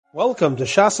Welcome to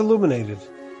Shas Illuminated.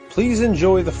 Please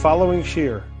enjoy the following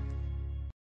shir.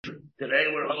 Today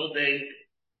we're holding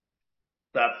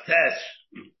the test.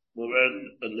 We're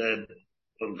in the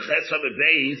from Chesed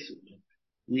Beis.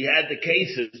 We had the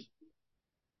cases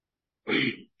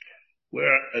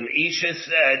where an Isha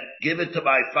said, "Give it to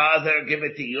my father, give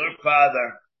it to your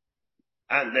father,"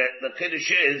 and the Kiddush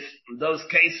is in those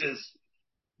cases.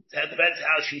 That depends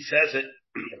how she says it.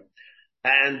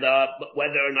 And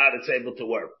whether or not it's able to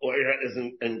work, or is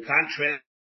in contrast,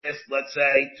 let's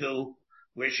say, to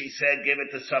where she said give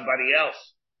it to somebody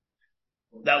else.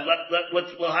 Now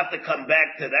we'll have to come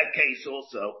back to that case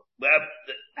also.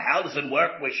 How does it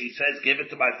work where she says give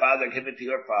it to my father, give it to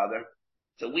your father?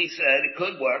 So we said it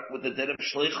could work with the din of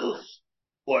shlichus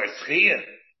or schiyah.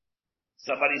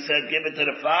 Somebody said give it to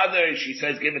the father, and she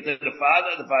says give it to the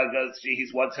father. The father goes, he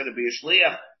wants her to be a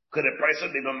shliach. Could a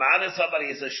person be mamana somebody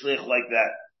is a shlich like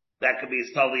that? That could be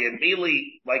totally in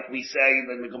mili, like we say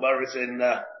in the Gemara's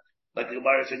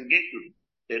in Gittin,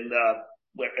 in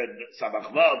Samach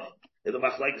Vav, in the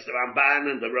Machlekes the Ramban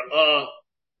and the Ra'ah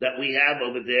that we have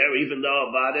over there. Even though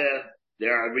about it,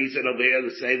 there are reasons over here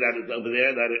to say that it's over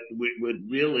there that it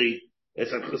would really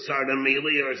it's a chesar in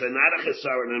mili, or is it not a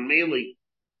chesar in mili?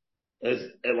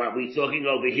 Are we talking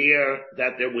over here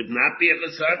that there would not be a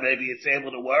chesar? Maybe it's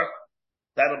able to work.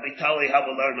 That'll be totally how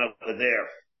we'll learn over there.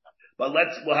 But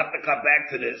we'll have to come back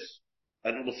to this,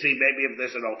 and we'll see maybe if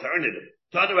there's an alternative.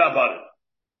 Talk about it.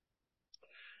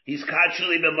 He's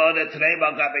constantly b'moda today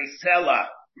about Sela.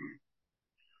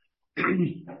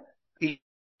 He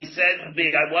said to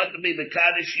me, I want to be the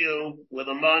Kaddish you with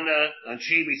a mona, and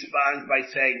she responds by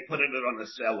saying, put it on the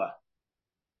Sela.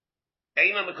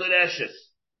 Eina Mekudeshes.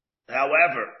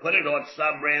 However, put it on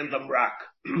some random rock.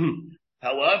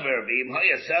 However, if,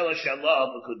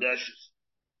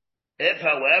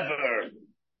 however,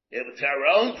 if it's her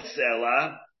own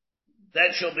Sela,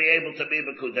 then she'll be able to be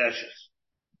Mekudeshes.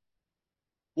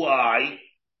 Why?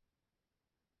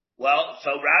 Well, so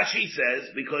Rashi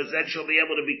says, because then she'll be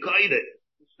able to be Koided,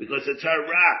 because it's her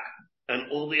rock,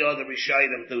 and all the other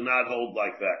Rishayim do not hold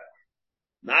like that.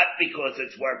 Not because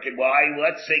it's working. Why?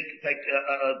 Let's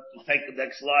take the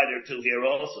next slide or two here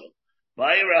also.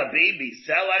 Let's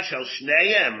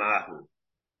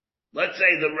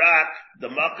say the rock, the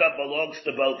makkah belongs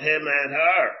to both him and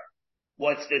her.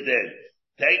 What's the din?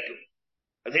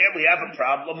 And here we have a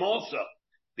problem also.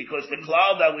 Because the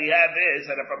klal that we have is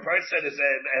that if a person is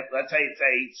let's say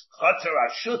it's chatzar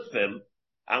ashutfim,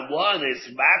 and one is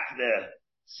makna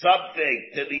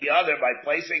something to the other by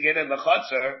placing it in the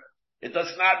chatzar, it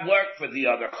does not work for the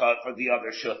other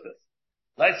shutfim.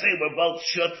 Let's say we're both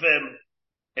shutfim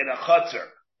in a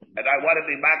chutzner, and I want to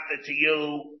be makna to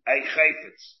you a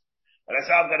chayfetz. And I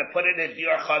say, I'm going to put it into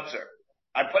your chutzner.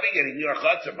 I'm putting it in your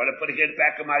chutzner, but I'm putting it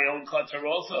back in my own chutzner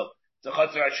also. The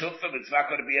chutzner ashufim, it's not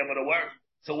going to be able to work.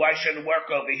 So why shouldn't it work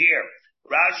over here?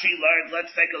 Rashi learned,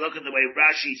 let's take a look at the way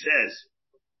Rashi says.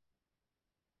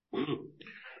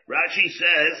 Rashi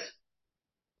says,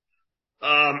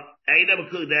 Eina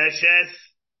Mekudeshes,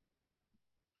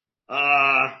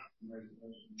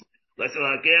 let's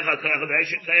look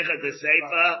at the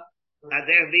Seifa, and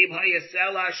there Vim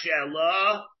Hayasela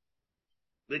Shelah,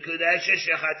 the Kudesha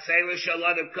Shechatzera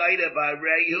Shalom Kaida by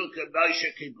Reyu Kabosha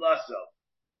Kiblaso.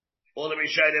 All the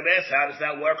Rishayim ask, how does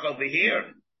that work over here?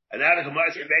 And now the Gemara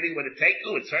is debating what it takes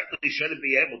to, it certainly shouldn't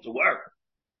be able to work.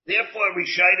 Therefore,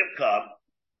 Rishayim come,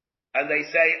 and they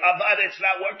say, Avad, it's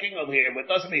not working over here, but it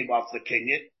doesn't mean off the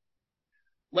kinyan.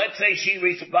 Let's say she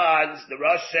responds, the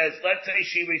Rosh says, let's say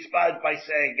she responds by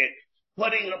saying it,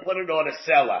 put it on a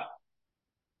Sela.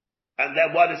 And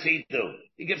then what does he do?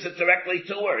 He gives it directly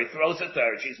to her. He throws it to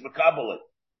her. She's makabelit.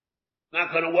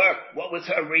 Not going to work. What was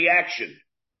her reaction?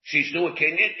 She's doing a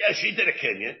kinyan? Yeah, she did a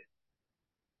kinyan.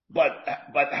 But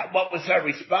what was her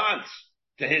response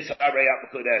to his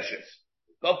Arayat Kodeshes?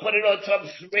 Go put it on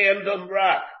some random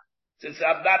rock. Since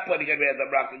I'm not putting it on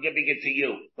random rock, I'm giving it to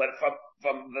you. But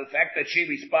from the fact that she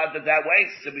responded that way,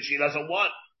 she doesn't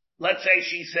want. Let's say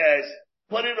she says,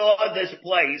 put it on this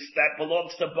place that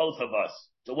belongs to both of us.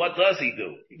 So what does he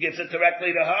do? He gives it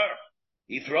directly to her.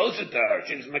 He throws it to her.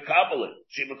 She's mekabelit.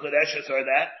 She mekudeshes or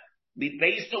that.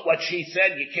 Based on what she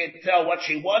said, you can't tell what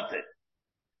she wanted.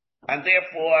 And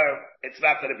therefore, it's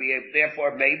not going to be,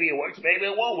 therefore maybe it works, maybe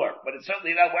it won't work. But it's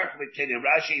certainly not working with Kinyan.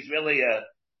 Rashi's really a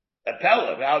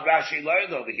pella of how Rashi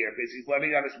learns over here, because he's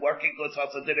learning on his working goods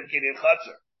also did of Kinyan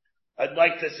Chutzner. I'd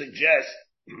like to suggest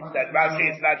that Rashi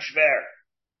is not shver.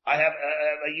 I have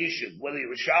a yishuv, whether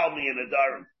Yerushalmi in a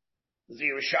Darim. The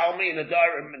Yerushalmi in the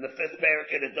Darim, in the fifth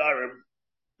parak in the Darim,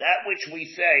 that which we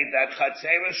say that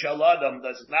Chatzera Shaladam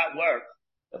does not work,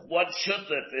 If one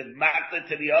shutuf is mapped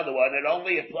to the other one, it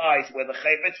only applies where the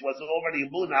chayvetz was already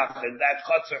munach in that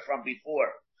chutzner from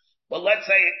before. But let's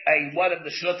say one of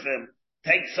the shutfim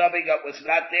takes something that was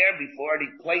not there before and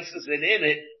he places it in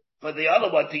it for the other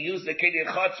one to use the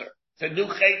kinyan chutzner. It's a new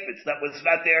chayvetz that was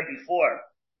not there before.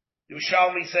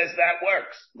 Yerushalmi says that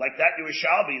works. Like that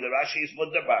Yerushalmi, the Rashi is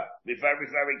wunderbar. Be very,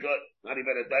 very good. Not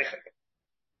even a deichek.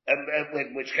 And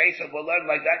in which case, if we'll learn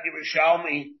like that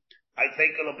Yerushalmi, I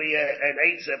think it'll be an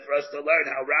answer for us to learn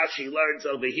how Rashi learns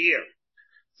over here.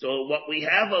 So what we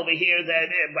have over here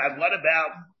then, what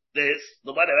about this?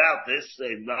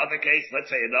 In another case, let's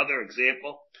say another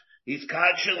example. He's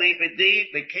constantly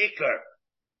indeed the kicker.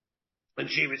 And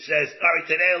she says, all right,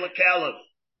 today I'll kelef.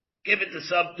 Give it to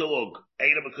some dog.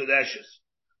 Eina Mekudeshes.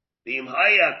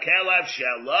 B'imhaya kelav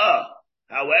shelah.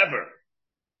 However,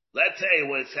 let's say it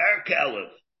was her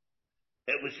kelef.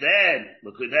 It was then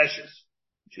Mekudeshes.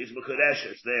 She's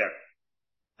Mekudeshes there.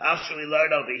 How should we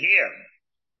learn over here?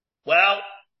 Well,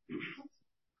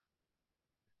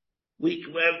 we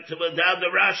went to down the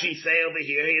Rashi say over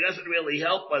here. He doesn't really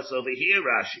help us over here,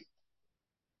 Rashi.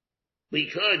 We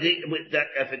could,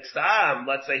 if it's time,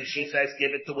 let's say she says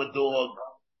give it to a dog.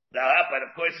 But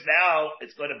of course now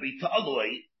it's going to be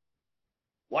totally.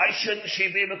 Why shouldn't she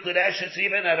be Mekudeshes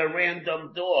even at a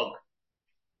random dog?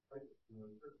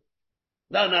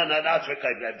 No, not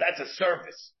that's a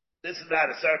service. This is not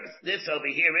a service. This over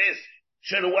here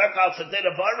should it work out for din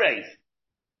of Arev.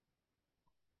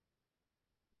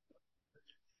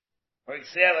 For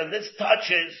example, this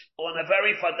touches on a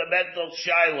very fundamental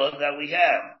shiloh that we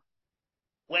have.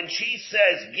 When she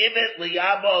says, give it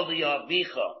liyabo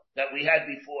liyavicha, that we had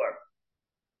before.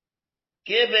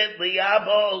 Give it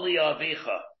liyabo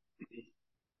liyavicha.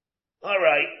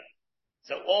 Alright.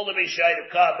 So all the Rishayim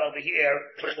come over here.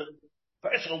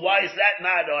 First of all, why is that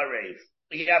not Arev?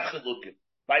 We have Chalukim.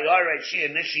 By Arev, she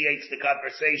initiates the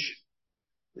conversation.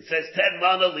 It says, Ten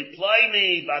mana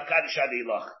liploini ba'kadish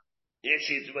adilach. Here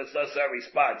she's with a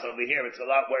response. Over here, it's a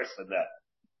lot worse than that.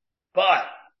 But,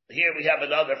 here we have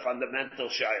another fundamental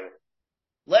shiloh.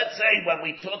 Let's say when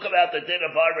we talk about the din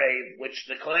of Arev, which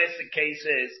the classic case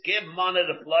is, give mana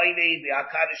to ploini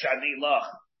ba'kadish adilach.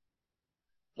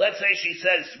 Let's say she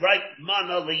says, write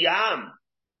mana liyam.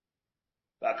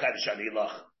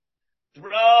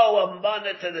 Throw a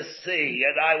mana to the sea,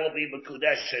 and I will be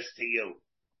Mekudeshes to you.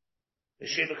 Is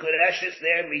she Mekudeshes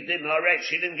there? We didn't Arev.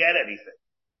 She didn't get anything.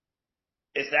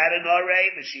 Is that an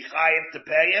Arev? Is she chayiv to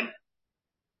pay him?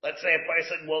 Let's say a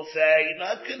person will say,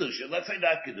 not Kidushin. Let's say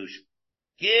not Kidushin.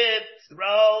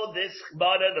 Throw this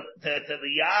mana to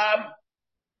the yam,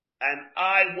 and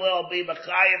I will be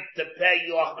chayiv to pay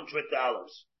you $100.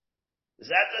 Is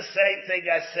that the same thing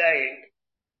as saying,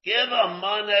 give a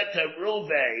mana to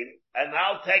Ruvain, and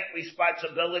I'll take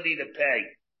responsibility to pay.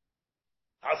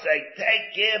 I'll say,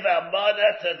 give a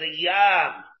mana to the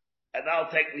Yam, and I'll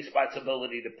take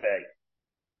responsibility to pay.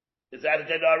 Is that a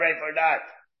good Arev or not?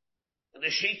 And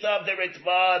the Shita of the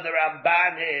Ritva and the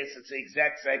Ramban is, it's the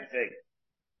exact same thing.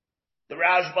 The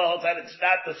Rashba holds that it's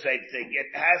not the same thing.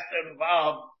 It has to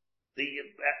involve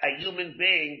a human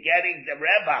being getting the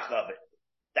rebach of it.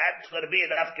 That's going to be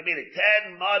enough community.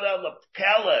 10 mana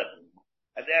lekelim.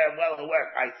 And they're well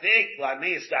aware. I think,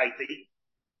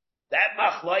 that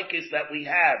machlokes that we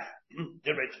have,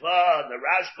 the Ritva, the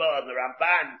Rashba, and the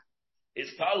Ramban,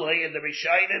 is totally in the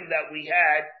Rishonim that we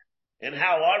had, and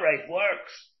how Arev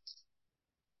works.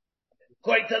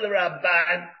 According to the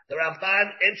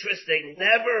Ramban, interesting,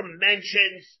 never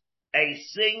mentions a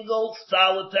single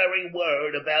solitary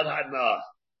word about Hana.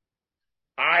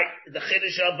 The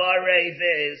Chiddush of Arev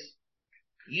is,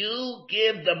 you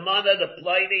give the mana to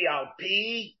Pliny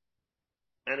Alpi,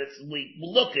 and we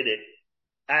look at it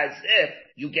as if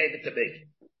you gave it to me.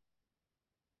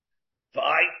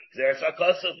 Fine, there's a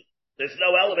custom. There's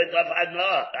no element of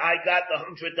Hana. I got the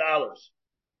 $100.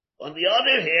 On the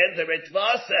other hand, the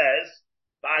Ritva says,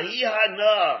 Bahi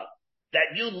Hana,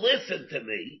 that you listen to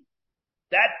me,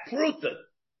 that pruta,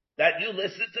 that you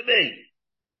listen to me.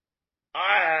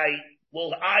 I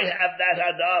have that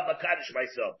Hana Makadish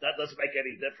myself. That doesn't make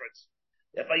any difference.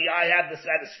 If I have the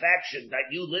satisfaction that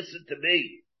you listen to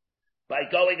me by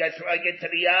going and throwing it to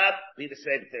the Yam, be the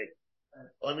same thing.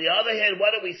 On the other hand,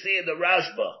 what do we see in the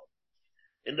Rashba?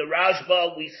 In the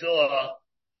Rashba, we saw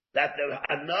that the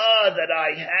Hana that I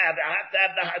have to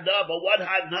have the Hana, but what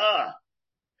Hana?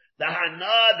 The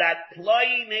Hana that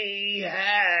Pliny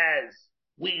has.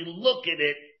 We look at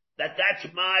it, that's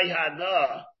my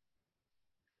Hana.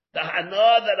 The Hana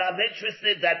that I'm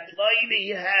interested, that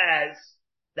Pliny has,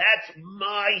 that's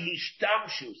my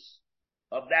Hishtamshus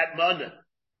of that mana.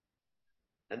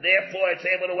 And therefore it's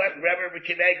able to work. Rabbi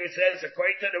Kineger says,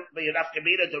 according to the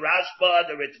Nafkamina, the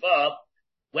Rashba, the Ritva,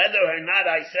 whether or not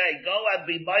I say, go and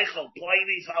be Michael,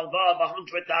 Plainy's halva of $100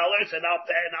 and I'll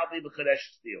pay and I'll be Mekadesh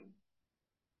to you.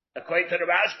 According to the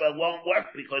Rashba, it won't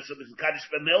work because it was a Kaddish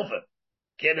B'milva.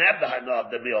 Can't have the Hana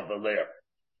of the Milva there.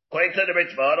 According to the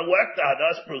Ritva, it'll work, the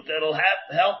Hana's Pruta, it'll have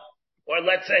help. Or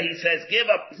let's say he says, give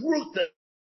a Pruta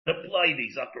to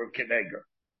Plainy's upper Kineger.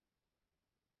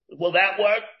 Will that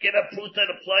work? Get a pruta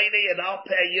to Pliny and I'll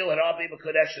pay you and I'll be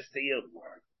Mekudeshes to you.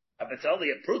 If it's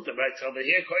only a pruta, right? So over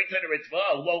here, according to the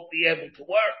Ritva, it won't be able to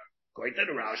work. According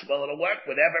to the Rashba, it'll work.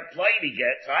 Whatever Pliny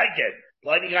gets, I get.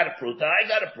 Pliny got a pruta, I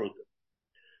got a pruta.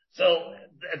 So,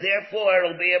 therefore,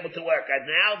 it'll be able to work.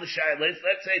 And now the Shaila is,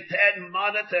 let's say 10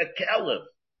 mana to Kelev,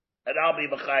 and I'll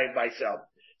be Mechayim myself.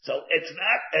 So it's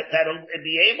not that it'll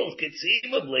be able,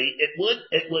 conceivably, it would,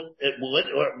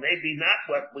 or maybe not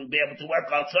work, we'd be able to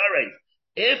work on Tzareit.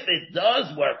 If it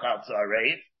does work on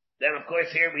Tzareit, then of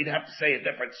course here we'd have to say a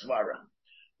different Svara.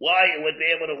 Why it would be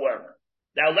able to work.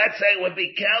 Now let's say it would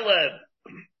be Kelev.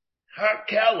 Her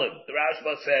Kelev, the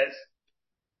Rashba says,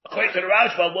 according to the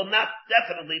Rashba, will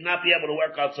definitely not be able to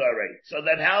work on Tzareit. So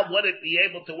then how would it be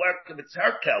able to work if it's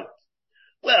her Kelev?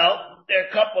 Well, there are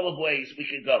a couple of ways we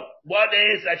could go. One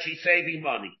is that she's saving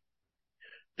money.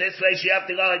 This way she have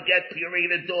to go and get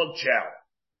Purina dog chow.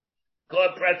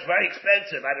 It's very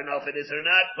expensive. I don't know if it is or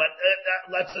not, but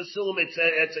let's assume it's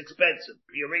expensive.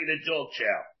 Purina dog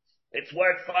chow. It's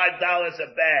worth $5 a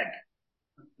bag.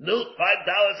 Newt, $5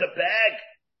 a bag.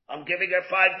 I'm giving her $5.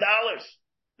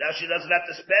 Now she doesn't have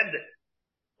to spend it.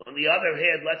 On the other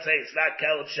hand, let's say it's not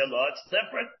Kelev Shalah, it's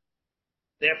different.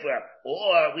 Therefore,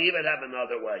 or we even have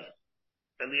another way.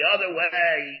 And the other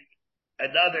way,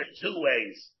 another two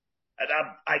ways. And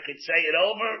I could say it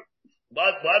over,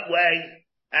 one way,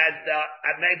 and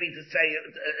maybe to say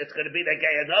it's going to be the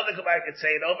gay. Another way I could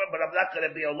say it over, but I'm not going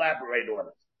to be elaborate on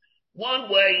it. One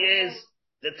way is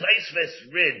the Taisvis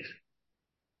Rid.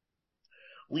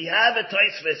 We have a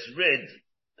Taisvis Rid,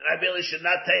 and I really should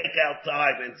not take out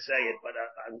time and say it, but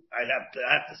I have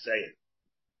to say it.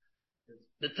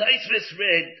 The Taisvis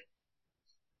Rid,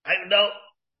 I don't know,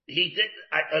 he did,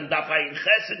 on Dafayin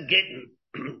Ches and Gittin,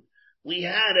 we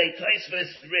had a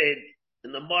Taisvis Rid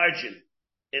in the margin,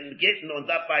 in Gittin on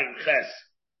Dafayin Ches,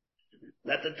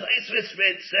 that the Taisvis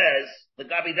Rid says, the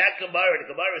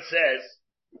Gemara says,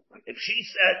 if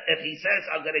he says,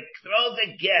 I'm going to throw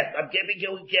the get, I'm giving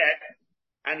you a get,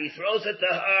 and he throws it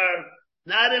to her,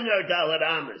 not in her Dalet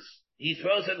Amas, he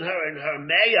throws it in her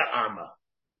Meya Amma,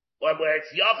 or where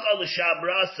it's Yachal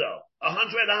L'Shabraso,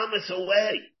 100 Amas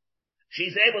away.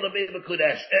 She's able to be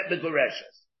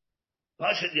Mekureshes.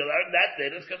 Pasha, you learn that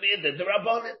then it's going to be a Din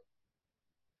Rabbanan.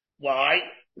 Why?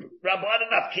 Rabbanan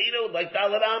Afkinu, like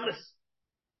Dalet Amas.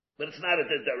 But it's not a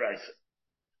Din Deraisa.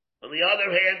 On the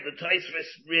other hand, the Taisvis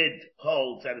Rid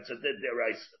holds that it's a Din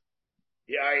Deraisa.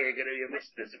 Yeah, you miss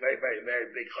this. Very, very,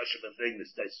 very big Chashima thing,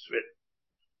 this Taisvis Rid.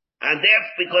 And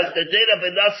therefore, because the din of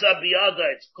Inasa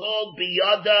Biyada, it's called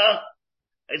Biyada,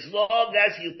 as long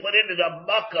as you put it in a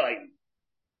Makkah,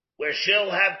 where she'll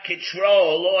have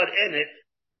control, Lord, in it,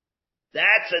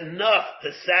 that's enough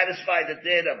to satisfy the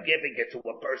din of giving it to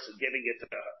a person, giving it to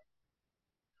her.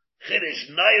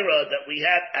 Chiddush Naira that we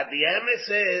have at the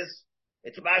Emes is,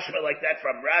 it's mashma like that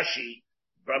from Rashi.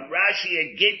 From Rashi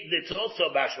and Gittin, it's also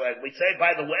mashma. We say,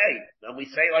 by the way, and we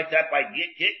say like that by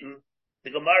Gittin, the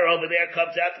Gemara over there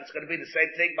comes out, it's going to be the same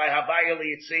thing by Havaya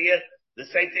Liyitziyah. The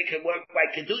same thing can work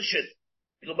by Kidushin.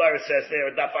 The Gemara says there,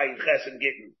 Dafayin Ches and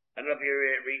Gittin. I don't know if you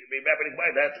remember the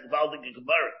Gemara, that's the Gevaldik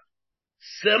Gemara.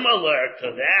 Similar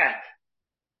to that,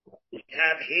 we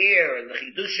have here in the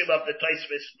Chidushim of the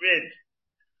Taisvis Rid.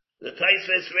 The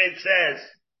Taisvis Rid says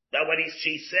that when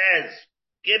she says,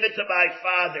 give it to my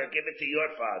father, give it to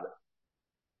your father.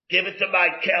 Give it to my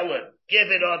Kellen,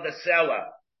 give it on the seller.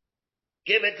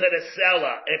 Give it to the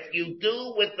seller. If you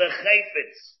do with the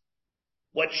chayfetz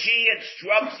what she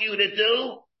instructs you to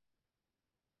do,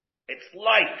 it's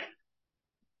like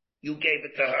you gave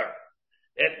it to her.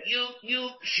 If you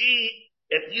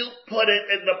put it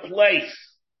in the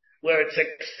place where it's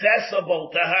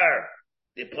accessible to her,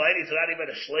 the place is not even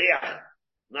a shliach.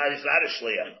 No, he's not a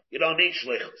shliach. You don't need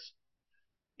shliachs.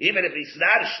 Even if he's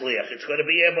not a shliach, it's going to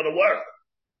be able to work.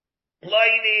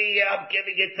 Pliny, I'm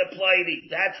giving it to Pliny.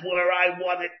 That's where I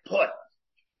want it put.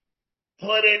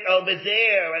 Put it over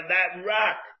there in that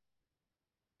rock.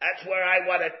 That's where I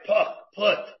want it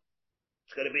put.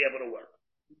 It's going to be able to work.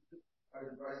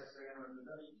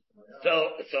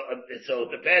 So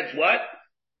it depends what?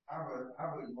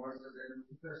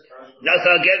 No,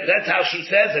 so again, that's how she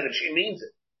says it if she means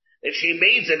it. If she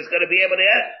means it, it's going to be able to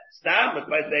stop. But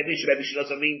maybe she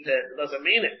doesn't mean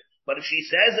it. But if she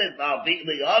says it, then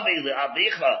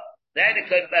it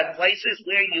could be places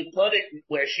where you put it,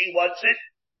 where she wants it,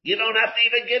 you don't have to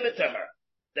even give it to her.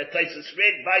 The Taisus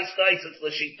Rid, vice Taisus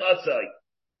L'Shitatzai.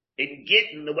 In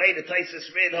Gittin, the way the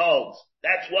Taisus Rid holds.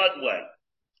 That's one way.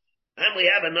 And we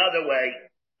have another way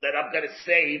that I'm going to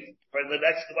save for the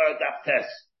next Gemara Daf Tes.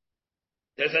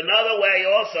 There's another way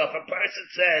also. If a person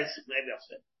says, maybe I'll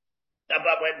say,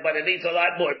 but it needs a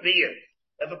lot more beer.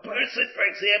 If a person, for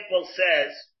example,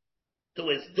 says to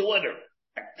his daughter,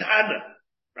 Aktana,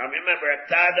 now remember,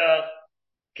 Aktana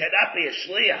cannot be a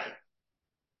shliach.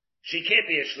 She can't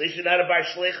be a shliach. She's not a bar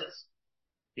shlichus.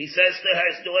 He says to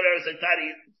his daughter,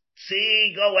 Aktana,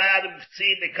 see, go out and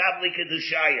see the Kabli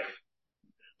Kedushayach.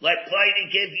 Let Pliny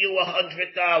give you $100.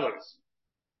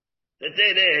 The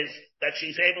thing is that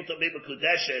she's able to be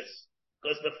Mekudeshes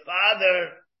because the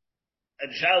father,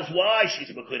 and tells why she's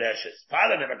Mekudeshes.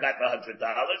 Father never got the $100.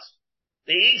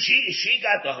 She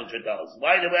got the $100.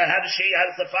 How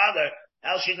does the father,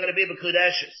 how's she going to be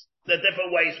Mekudeshes? There are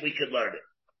different ways we could learn it.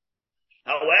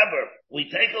 However, we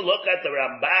take a look at the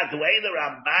Ramban, the way the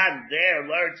Ramban there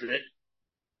learns it.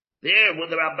 There, with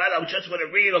the Ramban, I just want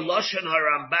to read a Lashon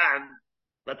HaRamban,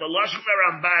 but the Lashon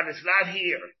HaRamban is not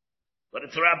here, but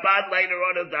it's a Ramban later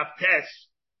on in Daf Tes.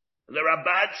 The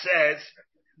Ramban says,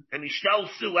 and Ishtal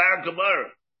Su our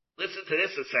Gemara. Listen to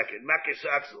this a second. Makis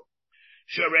Axel.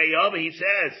 Shareyom, he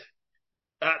says,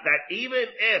 that even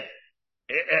if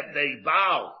the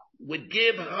Baal would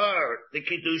give her the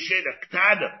Kidushin, a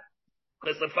Ktana,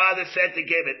 because the father said to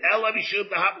give it, Ela Mishum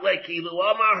B'Hableki,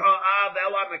 Luomar Ha'av,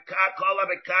 Ela Mekah, Kola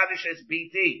Mekadosh Es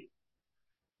Biti,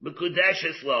 Mekudesh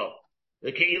Es Lo.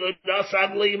 The Keilu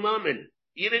Nasad Li'Mamin.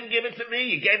 You didn't give it to me,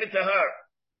 you gave it to her.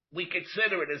 We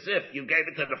consider it as if you gave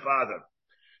it to the father.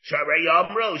 Sharei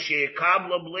Yomro, She'ikam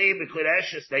Lobli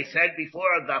Mekudesh. They said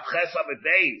before on Daf Ches Amud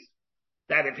Beis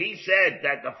that if he said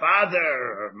that the father,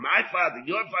 or my father,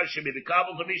 your father should be the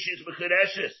Kabul to me, she's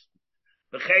Mekudeshes.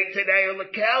 If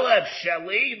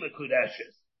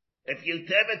you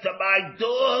give it to my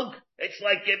dog, it's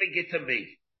like giving it to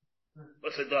me.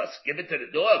 What's it does? Give it to the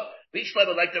dog.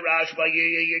 Bishlevel like the Rashba,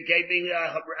 you gave me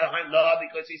no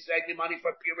because he saved me money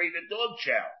for puring the dog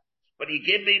chow. But you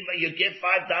give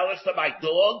 $5 to my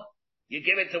dog. You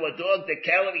give it to a dog, the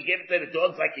Kelly, you give it to the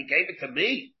dogs like you gave it to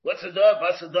me. What's it does?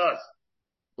 What's it does?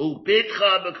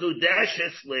 Ubitcha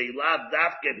mekudeshesli lav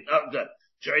dafkin. Oh, good.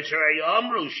 Today,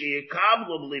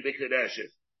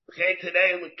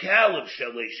 the Caleb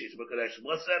Shali, she's Mekadesh.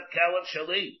 What's that Caleb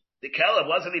Shali? The Caleb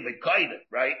wasn't even Kaida,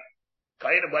 right?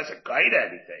 Kaida wasn't Kaida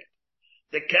anything.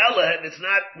 The Caleb is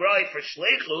not right for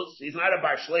Shleichus. He's not a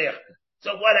Bar Shleich.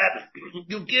 So what happens?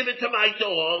 You give it to my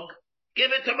dog.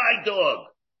 Give it to my dog.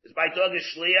 Is my dog a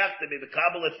Shliach to be the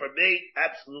Kabbalah for me?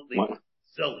 Absolutely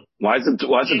silly. Why is the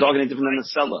dog any different than the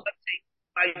seller?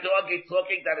 My dog is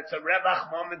talking that it's a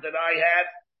Revach moment that I have.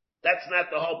 That's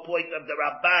not the whole point of the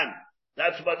Ramban.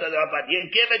 That's what the Ramban. You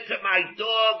give it to my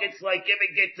dog, it's like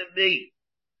giving it to me.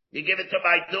 You give it to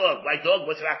my dog. My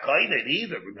dog was not Kainid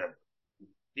either, remember.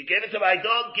 You give it to my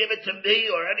dog, give it to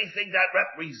me, or anything that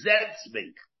represents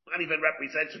me. Not even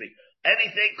represents me.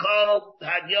 Anything called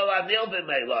Hanyol Anil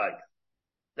B'Meilai.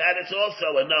 That is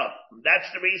also enough. That's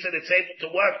the reason it's able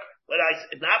to work. But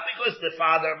not because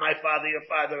my father, your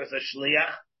father is a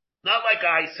shliach. Not like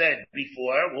I said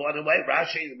before. Well, in a way,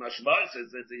 Rashi, the Mashmar says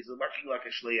that he's working like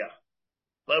a shliach.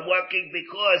 But working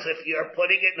because if you're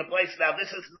putting it in a place, now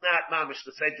this is not mamish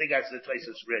the same thing as the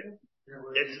Taisus Rid.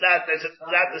 It's not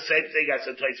the same thing as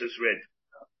the Taisus Rid.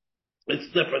 It's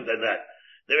different than that.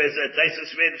 There is a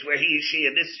Taisus Rid where he or she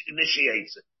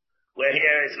initiates it. Where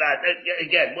here it's not.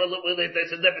 Again,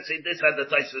 there's a difference in this and the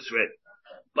Taisus Rid.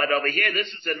 But over here,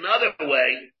 this is another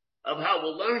way of how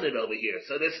we'll learn it over here.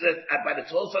 So but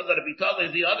it's also going to be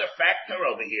talking, the other factor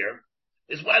over here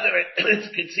is whether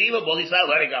it's conceivable. He's not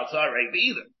learning outside Rav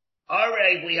either. Our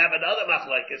Rav, we have another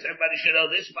machlekes. Everybody should know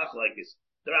this machlekes.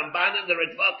 The Ramban and the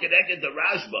Ritva connected the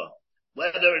Rashba.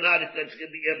 Whether or not it's going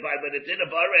to be, when it's in a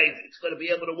Rav, it's going to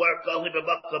be able to work only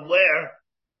from where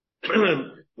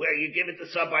you give it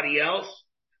to somebody else,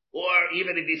 or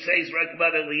even if he says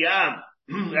Rekman and Liam,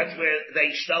 that's where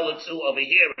they stole it to over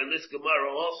here in this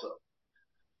Gemara also.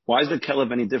 Why is the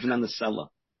Keleb any different than the seller?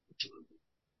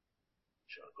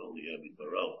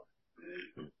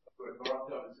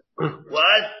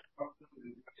 What?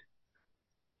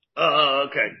 Oh,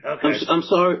 okay. I'm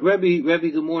sorry,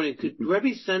 Rebbe, good morning. Could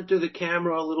Rebbe center the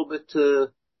camera a little bit?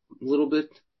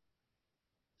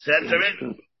 Center it?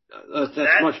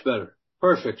 That's much better.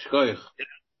 Perfect. Shkoyach.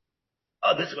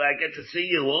 Oh, this way I get to see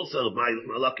you also, my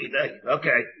lucky day.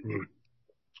 Okay.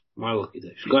 Marla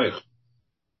Kiddush. Go ahead.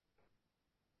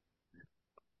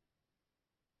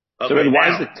 So then why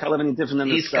is the Kelev any different than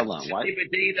the Sela? Why?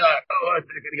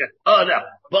 Oh, no.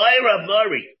 Bayra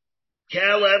Murray.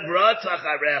 Kelev Ratzach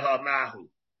Areha Mahu.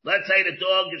 Let's say the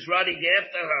dog is running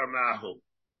after her Mahu.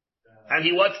 And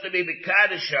he wants to be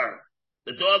Mekadosh her.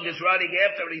 The dog is running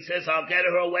after her and he says, I'll get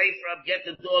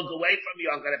the dog away from you.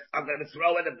 I'm gonna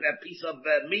throw in a piece of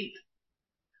meat.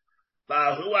 So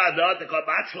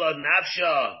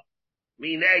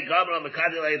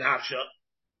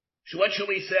what should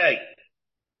we say?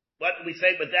 What do we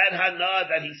say? But that hana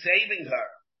that he's saving her.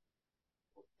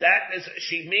 That is,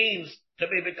 she means to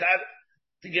be Mekadosh,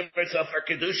 to give herself her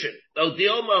Kidushin. Though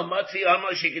Dilma Matzi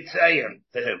Amo, she could say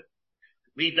to him.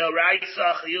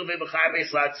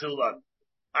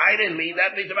 I didn't mean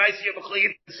that. To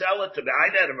sell it to me. I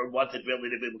never wanted really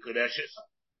to be Mekudeshes.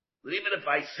 But even if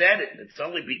I said it, it's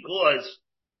only because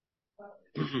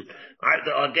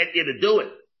I'll get you to do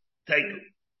it. Take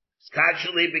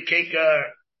Skachali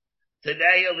Bekika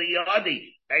today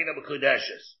Eliyadi ain't a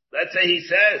Mekudeshes. Let's say he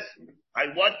says, I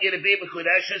want you to be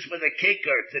Mekudeshes with a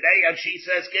kicker today, and she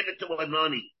says, give it to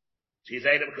Anani. She's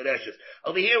ain't a Mekudeshes.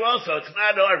 Over here also, it's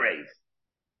not our race.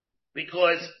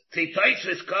 Because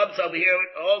Taisus comes over here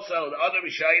also, the other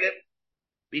Rishayim,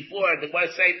 before, the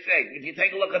same thing. If you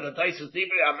take a look at the Taisus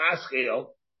Dibri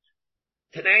Amaskil,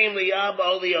 Tanaim Liyam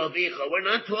Oli Ovicha, we're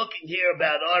not talking here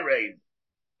about our race,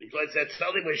 because that's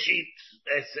only where she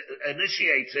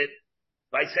initiates it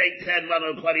by saying 10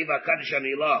 20 Vakadish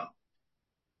Anilah.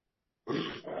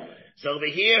 So over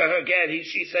here, again,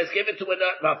 she says, give it to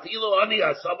Mafilu Ani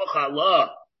Asabach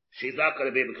Allah. She's not going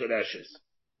to be Mekudeshes.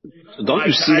 So don't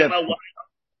you see that?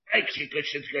 She could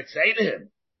say to him,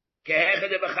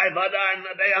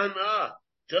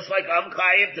 just like I'm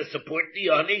chayiv to support the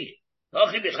ani. You're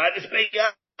chayiv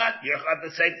the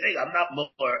same thing. I'm not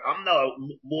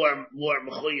more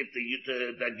mechuyev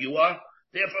than you are.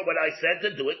 Therefore, when I said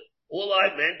to do it, all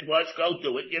I meant was go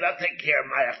do it. You're not taking care of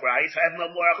my achrayis. I have no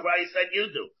more achrayis than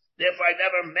you do. Therefore, I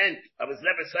was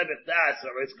never said with das,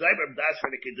 or it's gaiber das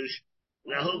for the Kidushin.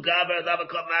 Now, who gaber,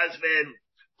 Nabakam Masvin,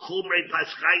 Chumrei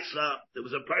Paschkaisa, there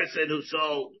was a person who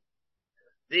sold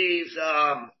these,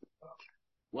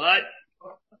 what?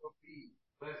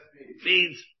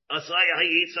 Feeds. Asaya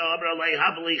Hayitza Amra Lei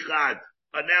Habali Chad.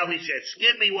 But now he says,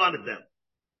 give me one of them.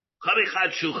 Kami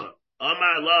Chad Shucha.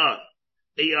 Amar La.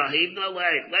 Iyahivna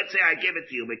Lei. Let's say I give it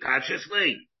to you,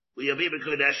 consciously. Will you be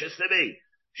Mekudeshes to me?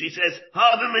 She says,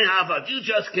 Hava me Hava. You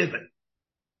just give it.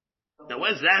 Now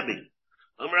what does that mean?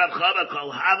 Amar Chava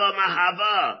Kol Hava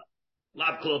Mahava.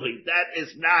 That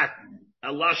is not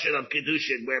a lashon of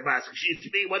Kidushin where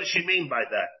what does she mean by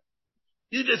that?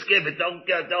 You just give it. Don't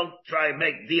try and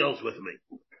make deals with me.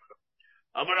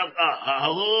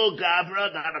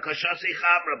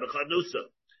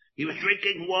 He was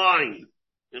drinking wine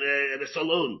in a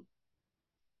saloon.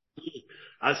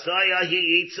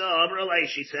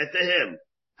 She said to him,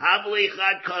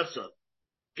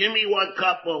 give me one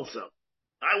cup also.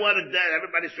 I wanted that.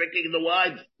 Everybody's drinking the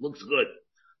wine. Looks good.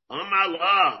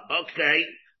 Okay.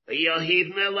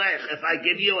 If I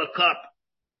give you a cup,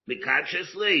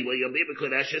 consciously, will you be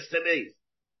Mekudeshes to me?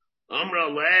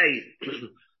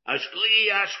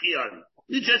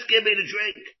 You just give me the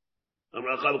drink.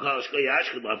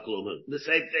 The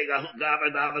same thing.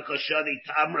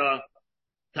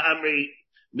 Tamri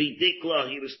Midikla.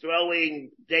 He was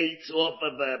throwing dates off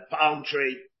of a palm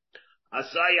tree.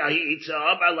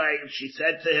 She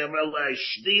said to him,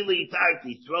 Shtili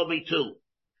Tarti, throw me two.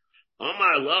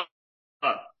 Omar Allah,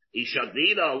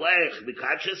 Ishadina Lech,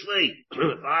 consciously,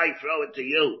 if I throw it to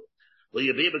you, will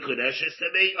you be Mekudeshes to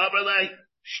me? Omar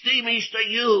Shti Mishta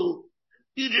you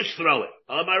just throw it.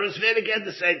 Omar Rizvin again,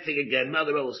 the same thing again,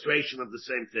 another illustration of the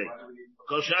same thing.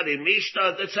 Koshadi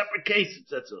Mishta, the separate cases,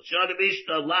 that's all. Shadi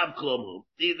Mishta, Lab Klomu.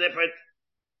 These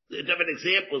different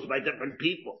examples by different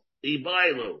people.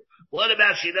 Ibailu. What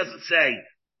about she doesn't say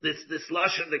this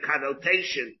lashon, the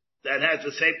connotation, that has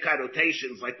the same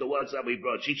connotations like the ones that we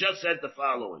brought. She just said the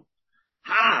following.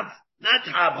 Hav, not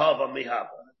hav hava mihava.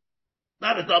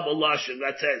 Not a double lashon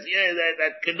that says,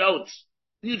 that connotes.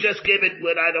 You just give it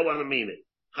when I don't want to mean it.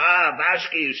 Hav,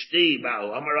 ashki ushti,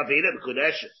 ba'u, amaravida,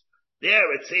 kudeshes.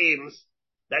 There it seems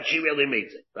that she really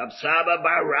means it. Rab Saba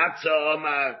bar Ratza,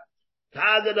 Omar,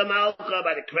 Taga the Malcha,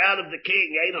 by the crown of the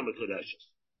king, ain't no kudeshes.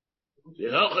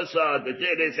 Yehochasad, the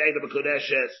din is ain't no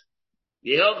kudeshes.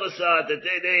 Yehochasad, the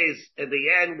din is, in the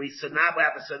end, we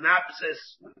have a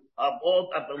synopsis of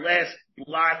the last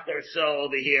blot or so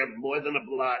over here, more than a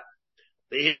blot.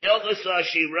 The Yehochasad,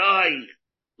 Shirai,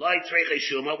 like Tzreche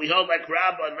Shuma, we hold like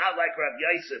Rabbah, not like Rab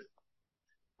Yosef.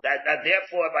 That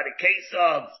therefore, by the case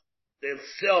of the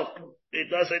silk, it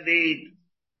doesn't need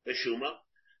the shuma.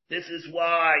 This is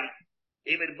why,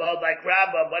 even both like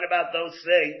Rabbah, what about those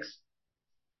things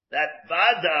that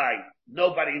Vadai,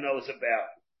 nobody knows about?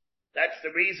 That's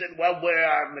the reason when we're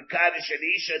on Mekadosh and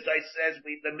Isha, it says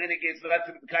the minig is not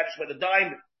to Mekadosh with a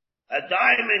diamond. A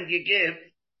diamond you give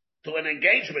to an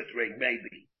engagement ring,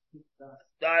 maybe.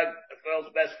 The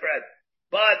girl's best friend.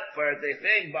 But for the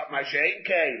thing, but Mashain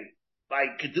came by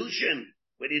Kidushin,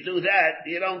 when you do that,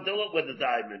 you don't do it with a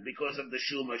diamond because of the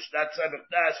Shumash. That's a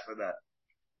das for that.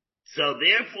 So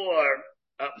therefore,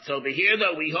 over here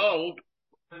though we hold,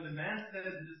 when the man says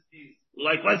this case,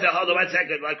 like hold on 1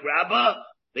 second, like Rabbah,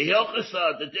 the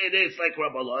Hilchasa, the did is like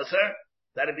Rabbi Moshe,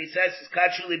 that if he says it's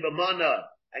kachuli b'mana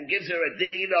and gives her a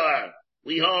dinar,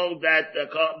 we hold that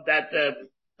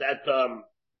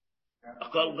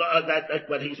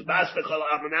when he's based kol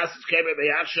amanasis kever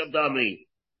b'yachshav dami,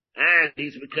 and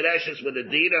he's mekadeshes with a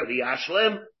dinar, the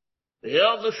ashlim, the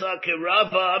Hilchasa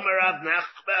kirabba amarav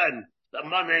nachman, the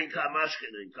money ain't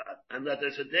kamashkin ain't got, and that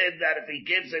there's a din that if he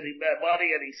gives any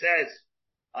money and he says,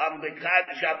 I'm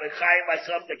bechayim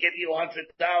myself to give you $100,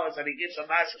 and he gives a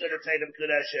mashkin or tatum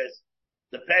kudeshes,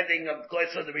 depending, of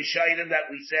course, on the Rishonim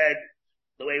that we said,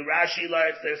 the way Rashi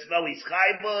learns, there's no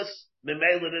ischaibus,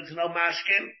 memela there's no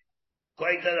mashkin.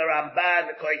 According to the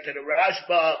Ramban, according to the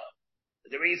Rashba,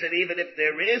 the reason even if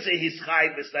there is a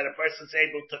ischaibus that a person's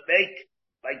able to make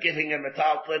by giving him a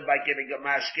talclid, by giving a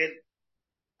mashkin,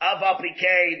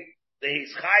 Avapikain, the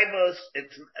Hischaimus,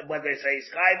 it's, when they say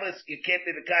Hischaimus, you can't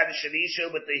be the Kaddish Anisha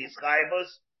with the Hischaimus,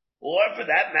 or for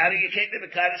that matter, you can't be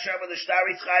the Kaddish with the Shtar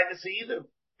Hischaimus either.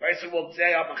 Person will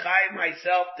say, I'm Chaim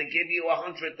myself to give you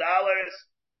 $100,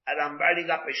 and I'm writing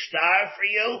up a Shtar for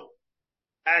you,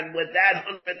 and with that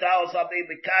 $100, I'll be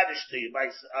Kaddish to you,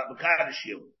 Kaddish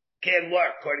you. Can't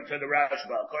work, according to the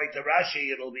Rashba. According to Rashi,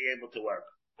 it'll be able to work.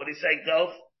 What do you say,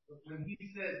 Dov? when he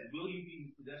said, will you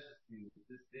be possessions to you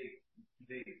this day,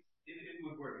 it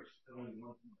would work. It's only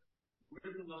one thing.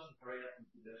 Where's the lesson right after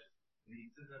possession? And he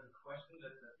says that's a question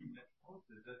that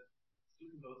posted that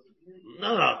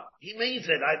no, he means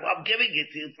it. I'm giving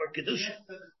it to you for Kidushin.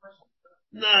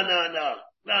 No.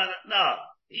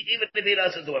 Even if he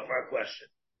doesn't do it for a question.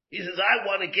 He says, I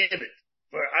want to give it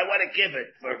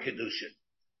for Kidushin.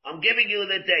 I'm giving you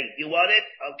the date. You want it?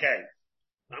 Okay.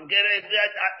 I'm getting it.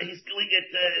 He's doing it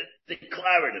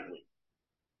declaratively.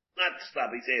 Not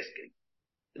stop. He's asking.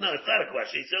 No, it's not a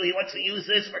question. So he wants to use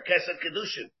this for Kesed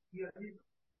Kedushin.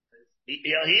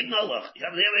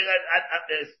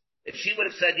 If she would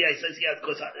have said yeah, he says yeah,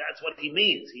 because that's what he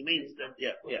means. He means that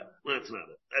yeah. That's not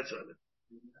it.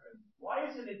 Why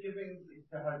isn't it giving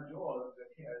to her jaw the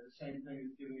same thing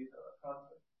as giving it to her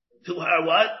cousin? To her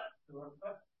what? To her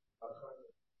cousin.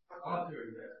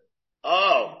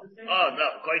 Oh no,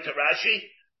 according to Rashi,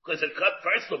 because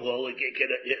first of all,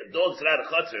 dog's not a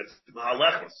chutzner, it's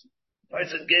mahalachos.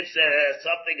 Person gives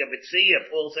something, if it's it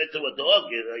falls into a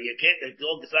dog, you can't, the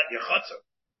dog is not your chutzner.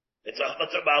 It's a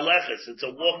chutzner mahalachos, it's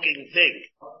a walking thing.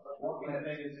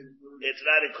 It's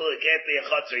not included, it can't be a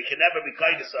chutzner. You can never be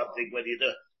kind of something when you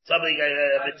do something,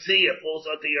 if it falls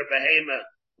onto your behemoth,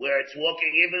 where it's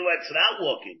walking, even when it's not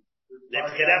walking. It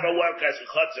can never work as a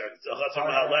chutzner. It's a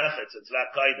chutzner mahalachos, it's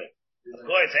not kind of. Of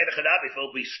course, if it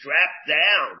will be strapped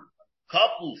down,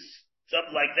 couples,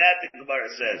 something like that, the Gemara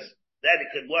says, then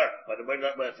it could work. But if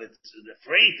it's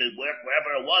free to work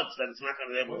wherever it wants, then it's not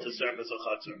going to be able to serve as a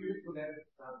chutzner.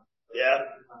 Yeah?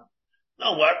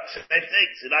 No work, same thing.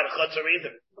 It's not a chutzner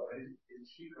either.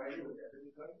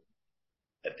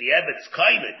 If the evidence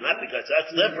kind it, not because that's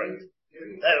different.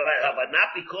 But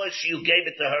not because you gave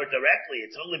it to her directly.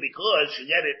 It's only because you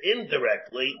get it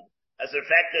indirectly. As a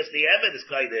fact, as the Evid is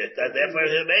kaided, that therefore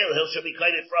he'll should be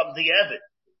kaided from the Evid.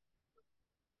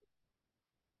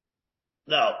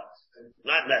 No,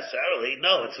 not necessarily.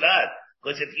 No, it's not.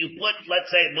 Because if you put, let's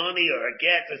say, money or a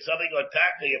get or something on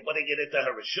taka, you're putting it into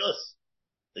her rishus,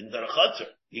 into the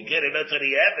chutzner. You get it into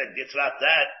the Evid, it's not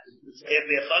that. It can't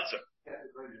be a chutzner.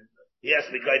 He has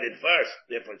to be kaided first,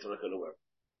 therefore it's not going to work.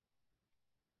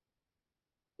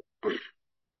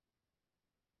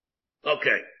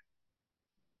 Okay.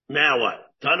 Now what?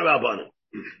 Tana Rabbanan.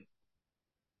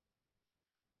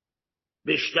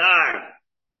 Bishtar.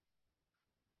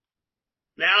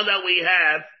 Now that we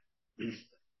have,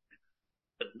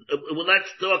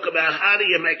 let's talk about how do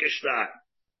you make a shtar.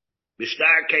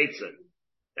 Bishtar Ketzan.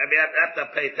 You have to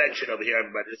pay attention over here,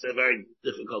 everybody. It's a very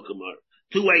difficult Gemara.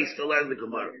 2 ways to learn the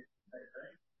Gemara.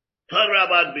 Tana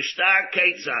Rabbanan Bishtar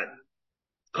Ketzan.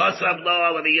 Kosav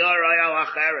Loa with the Yorayal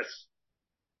Acharis.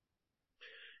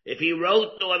 If he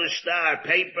wrote on a shtar,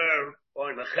 paper,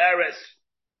 or in a cheres,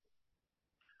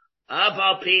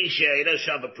 Aval Pisha,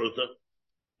 Shavapruta.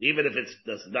 Even if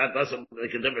that doesn't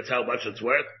make a difference how much it's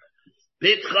worth.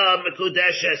 Bitcha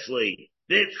Mekudeshesli.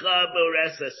 Bitcha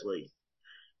Moresesli.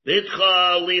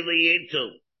 Bitcha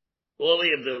Liliyintu. All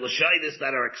of the Lashidas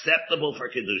that are acceptable for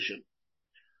Kidushin.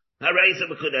 Hareza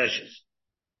Mekudeshes.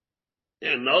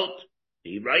 And note,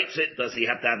 he writes it, does he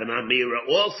have to have an Amira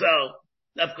also?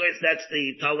 Of course, that's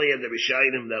the Tali and the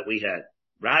Rishonim that we had.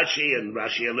 Rashi and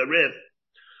the Riv.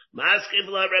 Maskiv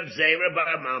la Reb Zera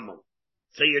bar Mamo.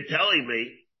 So you're telling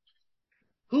me,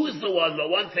 who's the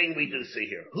one thing we do see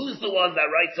here, who's the one that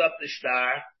writes up the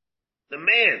shtar? The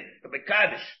man, the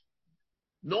Mekadosh.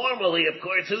 Normally, of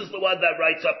course, who's the one that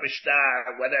writes up a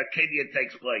shtar when a kinyan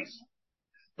takes place?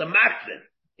 The Makna.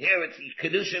 Here,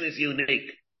 Kidushin is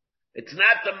unique. It's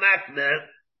not the Makna,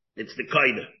 it's the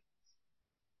Koina.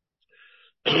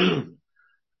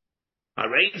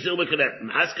 Arayzu Mekadosh.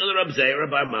 Maskal Reb Zera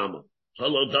bar Mamo.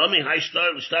 Holodami Hai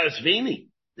Shtar Svini.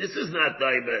 This is not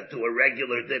diver to a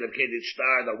regular dedicated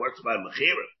shtar that works by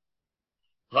Mechira.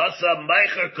 Hasa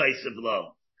Meicher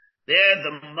Kaisevlo. There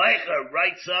the Meicher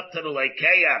writes up to the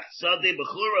Lekeach, Sadi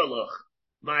Bechuraluch.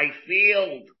 My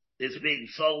field is being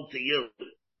sold to you.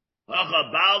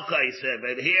 Hacha Baal Kaisev,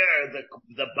 and here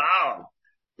the Baal,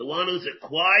 the one who's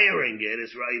acquiring it,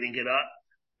 is writing it up.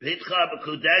 Pitcha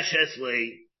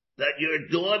B'Kudeshesli, that your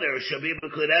daughter shall be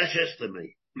B'Kudeshes to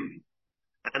me.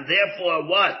 And therefore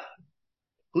what?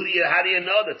 How do you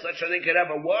know that such a thing could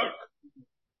ever work?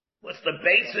 What's the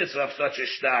basis of such a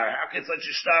star? How can such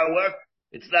a star work?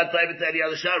 It's not David to any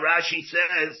other star. Rashi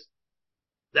says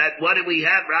that, what do we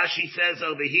have? Rashi says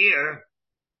over here,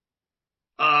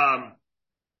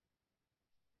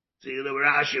 see the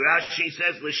Rashi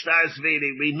says, L'shtar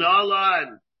Zvini,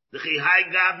 Rinolan, the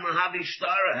Chihai Gav Mahavi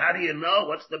Shtara. How do you know?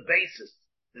 What's the basis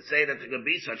to say that there could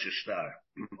be such a star?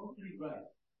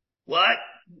 What?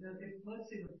 Let's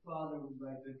say the father would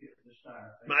write the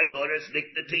star. My daughter is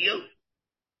dictated to you.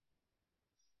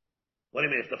 What do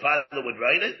you mean? If the father would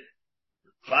write it?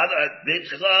 Father,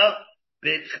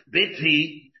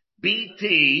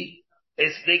 BT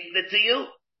is dictated to you.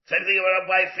 Same thing about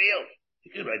by field.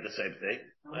 You can write the same thing.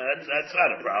 That's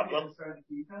not a problem.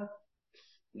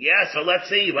 Yeah, so let's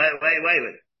see.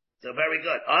 Wait. So very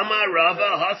good. Amar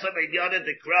Rava Hasam Edyana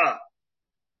Dekra.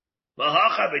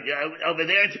 Over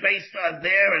there it's based on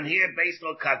there, and here based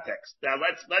on context. Now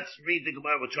let's read the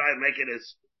Gemara. We'll try and make it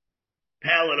as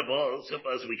palatable, as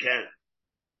simple as we can.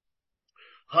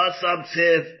 Hasam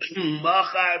Tiv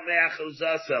Machar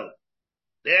Me'achuzaso.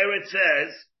 There it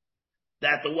says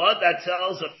that the one that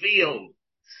sells a field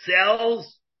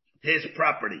sells his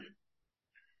property.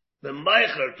 The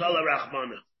Meicher Tala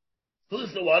Rachmana.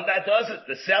 Who's the one that does it?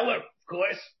 The seller, of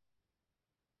course.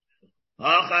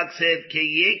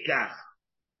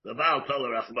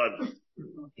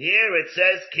 Here it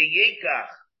says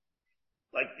Kiyikach,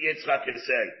 like Yitzchak can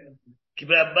say.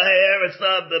 It's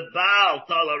not the Baal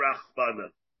Talarachmana.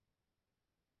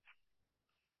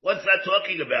 What's that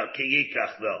talking about,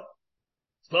 Kiyikach, though?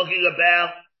 It's talking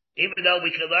about, even though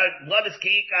we can learn, what is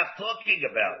Kiyikach talking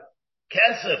about?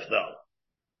 Kesef, though.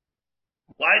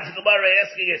 Why is the Gemara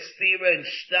asking a Stira and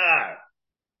Shtar?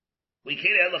 We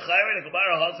can't have the Chayra, the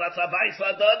Gemara holds that's a Bais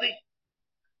Ladadi.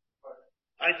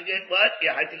 I think it what?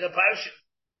 Yeah, I think a Parsha.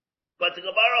 But the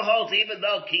Gemara holds, even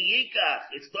though Kiyikach,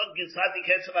 it's talking, Sati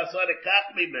Kesef Asada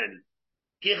Kachmi Meni.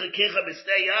 Kicha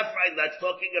Mistay Yafrain, that's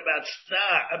talking about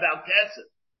Shtar, about Kesef.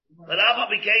 But Abba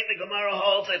became the Gemara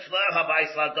holds, it's not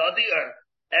Habais Ladadi, or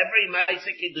every Maisa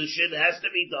Kidushin has to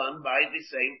be done by the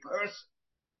same person.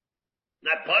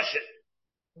 Not Pasha.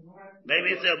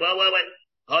 Maybe it's a, wait.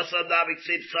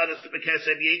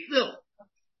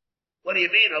 What do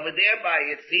you mean? Over there by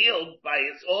a field, by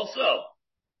its also.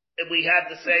 If we have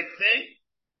the same thing.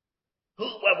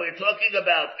 When we're talking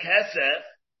about Kesef,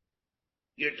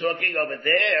 you're talking over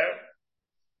there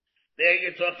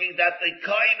you're talking that the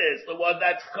kind is the one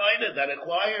that's kind of, that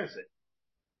acquires it.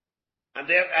 And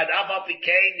there, at Abba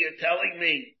Pikain, you're telling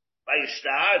me by a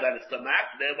star that it's the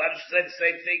Makna. Why don't you say the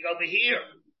same thing over here?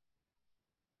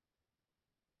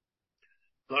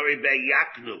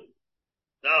 Yaknu.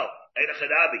 No,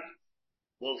 Eidachadabi.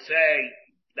 We'll say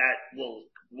that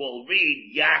we'll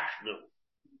read Yaknu.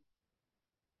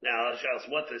 Now, I'll show us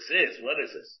what this is. What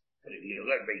is this? You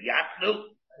learn Yaknu?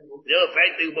 No,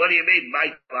 frankly, what do you mean? My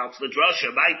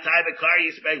drosha, my time of car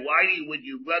you spend, why would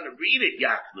you want to read it,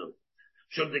 Yaknu?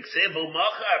 Should the Ksivu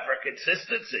Machar for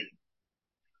consistency.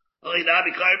 Only now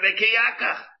because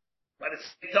Bekiyakach. But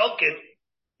it's a token.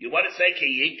 You want to say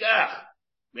Kiyikach?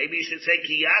 Maybe you should say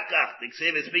Kiyakach. The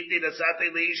Ksiv is speaking to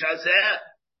Sate Leish Hazeh.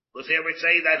 Because here we're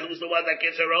saying that who's the one that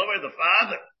gives her over? The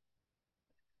father.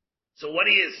 So what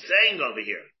he is saying over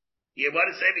here? You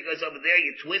want to say because over there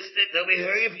you twist it? Over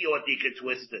here, if you want, you can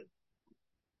twist it.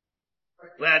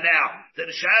 Well, now, the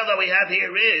shayla that we have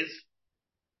here is,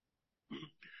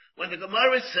 when the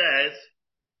Gemara says,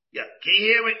 yeah, can you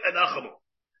hear it?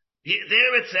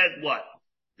 There it said what?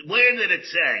 Where did it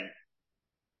say?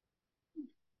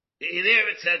 There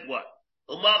it said what?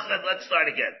 Let's start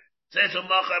again. It says, I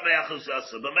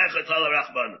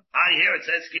hear it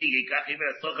says,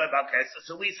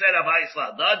 so we said,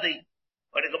 Dadi,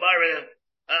 or the Gemara,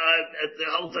 the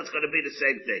whole thing's going to be the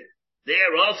same thing.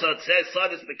 There also it says,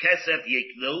 Sadis Bekesef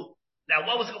Yiknu. Now,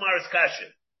 what was Gemara's kasha?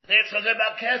 They're talking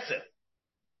about Kesef.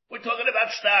 We're talking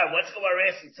about Shtar. What's Gemara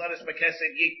asking? Sadis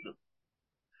Bekesef Yiknu.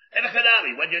 And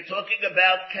Chanami, when you're talking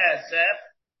about Kesef,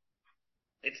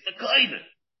 it's the Kaina.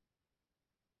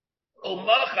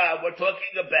 Umacha, we're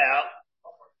talking about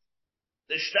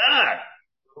the Shtar.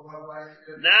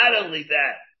 Not only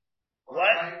that.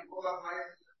 What?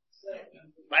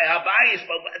 By Habayis,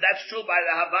 but that's true by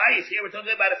the Habayis. Here we're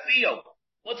talking about a field.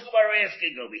 What's Gemara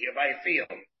asking over here by a field?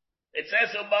 It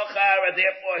says Umachar, and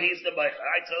therefore he's the Meichar.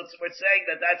 Right? So we're saying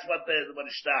that that's what the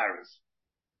Shtar is.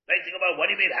 They think about, what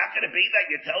do you mean? How can it be that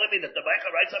you're telling me that the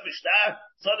Meichar writes up a Shtar?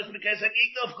 So this because of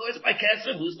Yigno, of course, by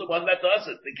Kesef. Who's the one that does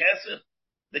it? The Kesef.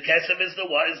 The Kesef is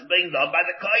the one is being done by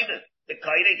the Kaina. The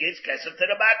Kaina gives Kesef to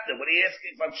the Makna. What are you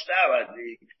asking from Shtar?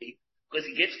 Because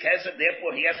he gives Kesef,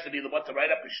 therefore he has to be the one to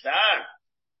write up a Shtar.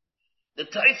 The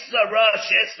Taisa Rosh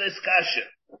asks this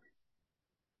kasha.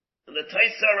 And the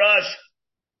Taisa Rosh,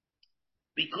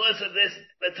 because of this,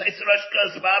 the Taisa Rosh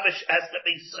goes, Mamish has to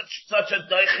be such a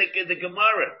daichik in the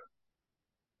Gemara.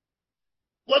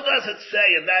 What does it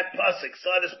say in that pasuk?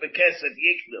 Sadis Bekesef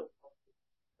Yiknu.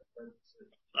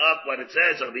 What it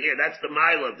says over here, that's the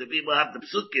Mila. The people have the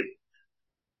psukim.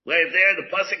 Where there, the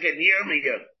pasuk in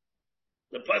Yirmiyah.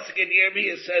 The pasuk in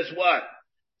Yirmiyah says what?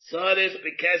 Sadis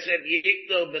Bekesef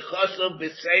Yiknu B'chosum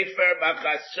B'sefer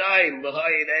B'chasayim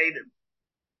B'hayin Eidim.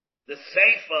 The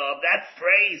sefer of that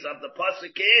phrase of the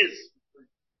pasuk is,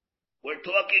 we're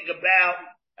talking about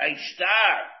a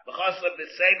Shtar B'chosum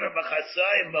B'sefer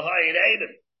B'chasayim B'hayin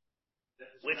Eidim.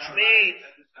 Which means,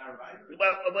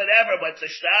 whatever, but it's a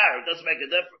Shtar. It doesn't make a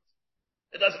difference.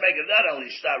 It doesn't make it not only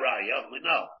Shtar Raya, we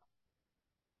know.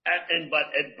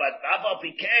 But Aval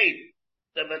became,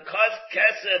 the because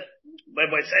Kesef,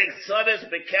 when we're saying Sadis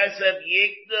Bekesef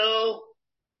Yiknu,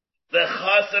 the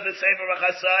Chasam is Sefer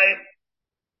B'chasayim,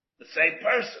 the same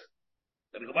person.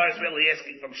 The Gemara is really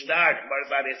asking from Shtar, the Gemara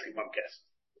is not asking from Kesef.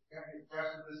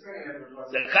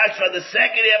 The Chash for the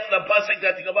second half of the pasuk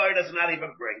that the Gemara does not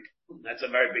even bring. That's a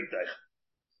very big day.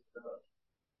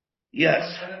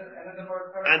 Yes.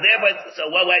 And then, so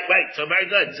wait. So very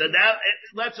good. So now,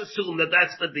 let's assume that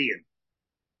that's the deal.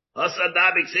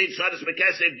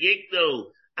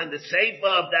 And the sefer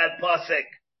of that pasuk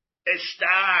is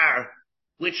Shtar,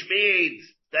 which means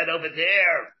that over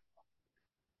there,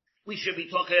 we should be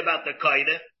talking about the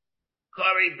Kaina,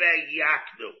 Kari Be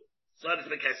Yaknu. Sadis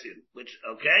Bekesef, which,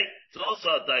 okay, it's also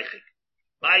a daichik.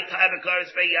 My time of Kari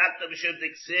Be Yaknu should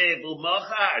diksiv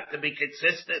u'mochar, to be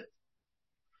consistent.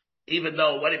 Even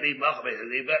though, what do you mean, mochar?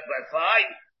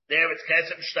 Fine, there it's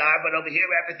Kesef Shtar, but over here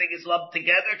everything is lumped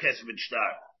together, Kesef and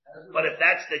Shtar. But if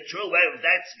that's the true way, if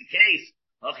that's the case,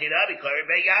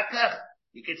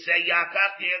 you could say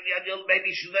Yakach, and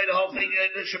maybe should the whole thing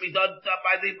should be done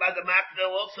by the Makna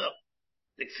also.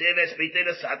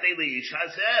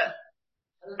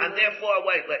 And therefore,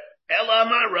 wait,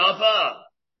 Elama Rava.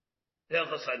 The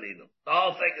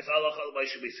whole thing is halacha l'may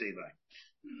should be seen by.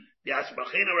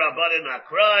 Yasmachina Rabbanan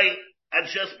Akrai, and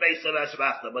just based on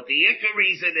Asmachta. But the ikar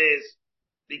reason is,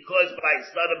 because by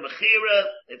it's not a mechira,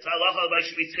 it's halacha l'may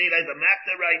should be seen by. The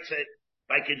Makna writes it.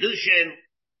 By Kidushin,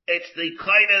 it's the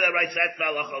Kaina that writes that's the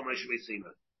halacha l'may should be seen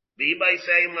by. V'ibay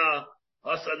seima,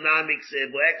 Hasanamik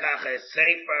Sibwekach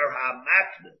Sefer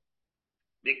HaMakna.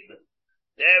 Mikna.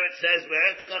 There it says,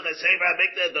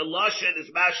 the Lashon is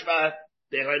mashma.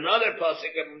 There are another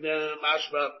pasuk in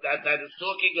mashma that is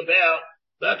talking about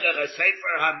Bekach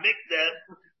Sefer HaMikna,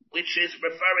 which is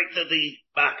referring to the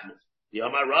Makna. The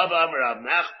Amar Rav Amar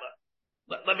Nachman.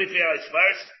 Let me figure this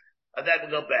first, and then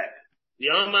we'll go back. The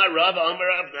Amar Rav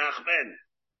Amar Nachman.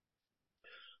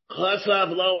 Chasav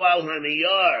lo al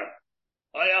haniyar,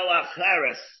 oyal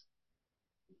acharis.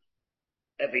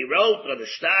 If he wrote on the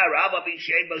star, Rabba bin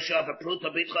Shein Moshe Pruta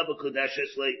Bitcha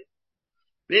B'Kudeshesli,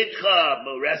 Bitcha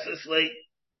Moresesli,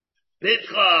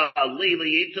 Bitcha Lili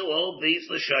Yitu, all these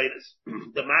Lashonis.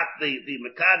 The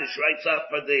Mekadosh writes up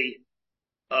for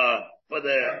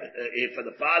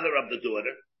the father of the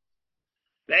daughter.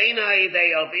 Beinai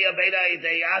they Avia Beinai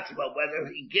they Atzma, whether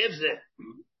he gives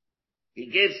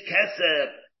Kesef,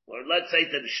 or let's say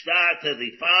to the shtar, to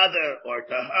the father, or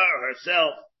to her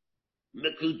herself,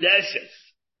 mekudeshes,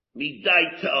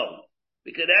 midaito,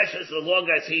 mekudeshes as long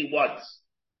as he wants.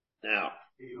 Now,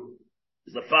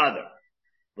 is the father.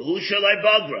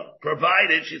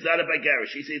 Provided she's not a bagara,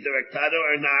 she's either a tada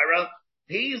or a nara,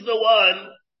 he's the one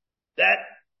that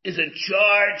is in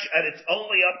charge, and it's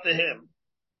only up to him.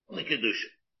 Only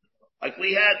Kidushin. Like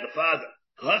we had the father.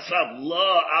 Kasav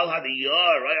la al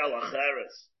hadiyar, right al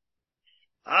acheres.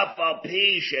 Afal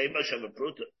pi shema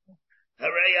shavapruta.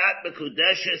 Harayat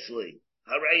mekudeshesli.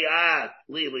 Harayat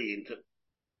liliinta.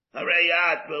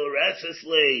 Harayat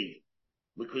beresesli.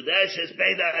 Mekudeshes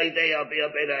beida idei abia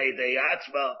beida idei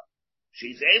atzma.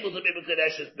 She's able to be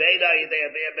mekudeshes beida idei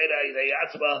abia beida idei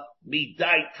atzma.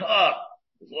 Midaita.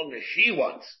 As long as she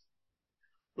wants.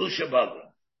 Ushabagra.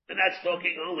 And that's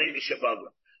talking only the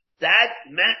Shabagra. That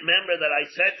member that I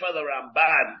said for the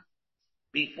Ramban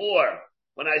before,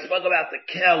 when I spoke about the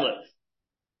Caliph,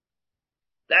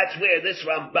 that's where this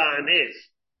Ramban is.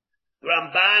 The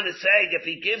Ramban is saying if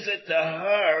he gives it to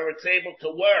her, it's able to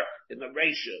work in the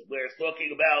ratio, where it's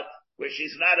talking about where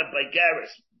she's not a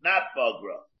Bagaris, not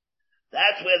Bagra.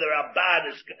 That's where the Ramban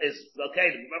is okay.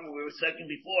 Remember we were saying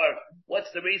before,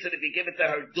 what's the reason if you give it to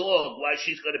her dog, why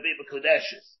she's going to be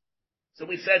Mekudeshes? So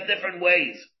we said different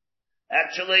ways.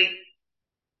 Actually,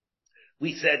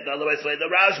 we said the other way,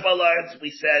 the Rajba learns,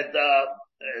 we said, the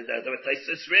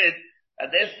Taisus Rid,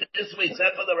 and this we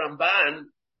said for the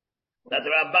Ramban, that the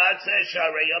Ramban says,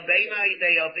 Shareya Beina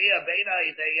Idei Avia Beina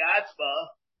Idei Yatzma,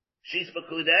 she's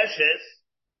Mekudeshes.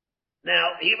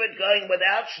 Now, even going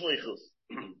without Shlichus,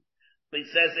 he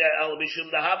says there, Al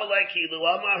Mishum Dahavalai Kilu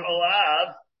Amar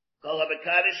Hoav, Kol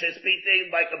HaMekadish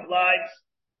Espiting by compliance,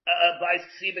 by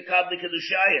Sibikabli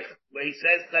Kedushayich, where he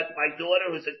says that my daughter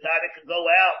who's a tada can go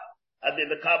out and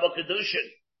be Mekabel Kidushin.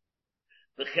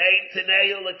 V'chein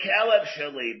Tineu L'Kaleb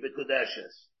Shali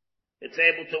B'Kudeshes. It's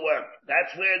able to work.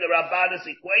 That's where the Ramban is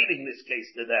equating this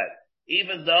case to that.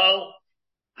 Even though,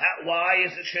 why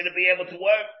is it should it be able to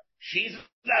work? She's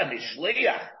not a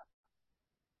shliach.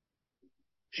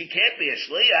 She can't be a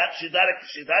shliach. She's not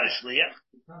a shliach.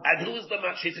 And who's the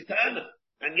man? She's a kana.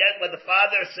 And yet when the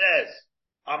father says,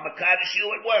 on Makadish you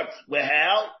it works. Well,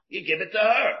 how? You give it to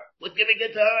her. What's giving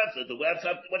it to her? So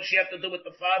what does she have to do with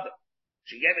the father?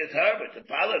 She gave it to her, but the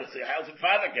father, how's the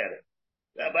father get it?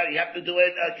 But you have to do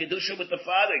it, Kidushin with the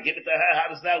father, give it to her, how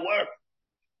does that work?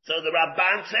 So the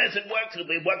Ramban says it works, it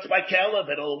works by Caleb,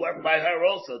 it'll work by her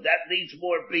also. That needs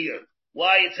more beer.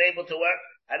 Why it's able to work,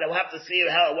 and I'll have to see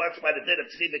how it works by the din of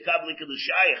Tzvi Kabli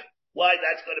Kedushayich, why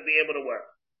that's going to be able to work.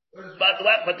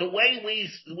 But the way we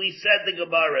said the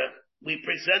Gemara, we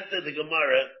presented the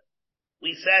Gemara,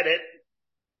 we said it,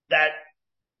 that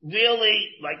really,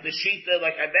 like the Shita,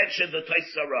 like I mentioned, the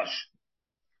Taisa Rush.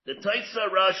 The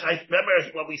Taisa Rush, I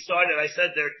remember when we started, I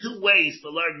said there are two ways to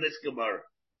learn this Gemara.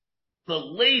 The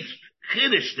least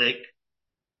Kiddushnik,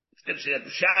 it's Kiddushnik at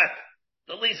the Pshat.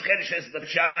 The least Kiddush is the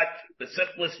Pshat. The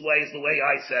simplest way is the way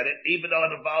I said it, even though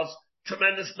it involves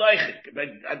tremendous Deichik.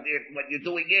 What you're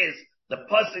doing is, the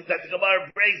pasuk that the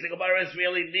Gemara brings, the Gemara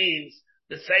really means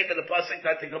the same as the pasuk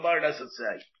that the Gemara doesn't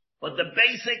say. But the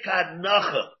basic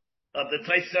hanacha of the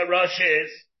Taisa Rush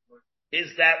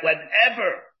is that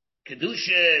whenever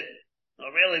Kidushin,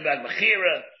 or really about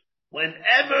Mechira,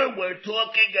 whenever we're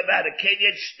talking about a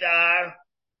Kenyan star,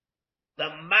 the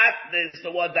Matna is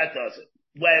the one that does it.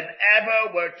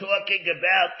 Whenever we're talking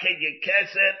about Kenyan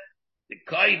Kesed, the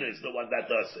Kohen is the one that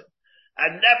does it.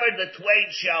 And never the twain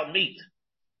shall meet.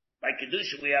 By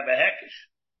Kidushin we have a Hekesh,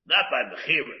 not by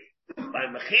Mechira. By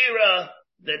Mechira,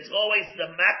 that's always the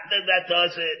Matna that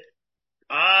does it.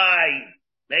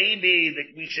 Maybe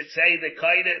we should say the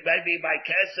Kohen, maybe by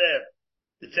Kesed.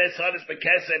 It says Sonis by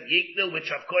Kesed Yiknu, which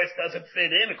of course doesn't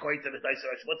fit in according to the Taisa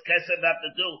Rush. What's Kesed have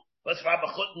to do? What's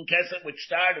Rabachut and Kesed, which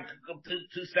started to come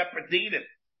two separate dinim.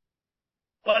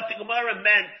 But the Gemara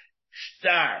meant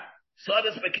star.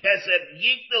 Sonis by Kesed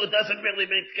Yiknu, it doesn't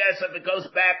really mean Kesed. It goes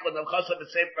back on the Chasam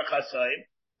and Sefer Chasayim.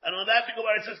 And on that the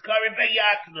Gemara says Kari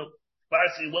Beyaknu.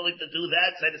 Parsi willing to do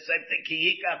that, say the same thing,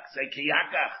 Kiyikach, say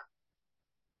Kiyakach.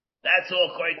 That's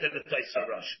all according to the Taisa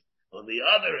Rush. On the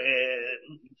other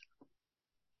hand,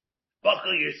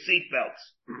 buckle your seatbelts.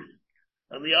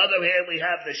 On the other hand, we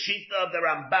have the Shita of the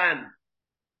Ramban.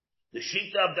 The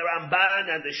Shita of the Ramban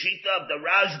and the Shita of the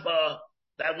Rajba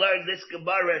that learned this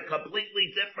Gemara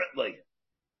completely differently.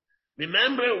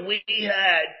 Remember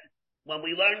when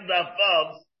we learned the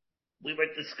Vav, we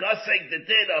were discussing the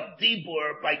din of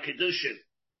Dibur by Kidushin.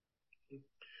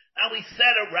 And we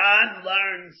said Iran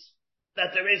learns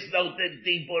that there is no din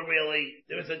Dibur really.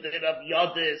 There is a din of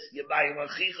Yodis, Yabayim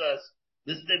Achichas.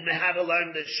 This din we had to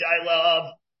learn the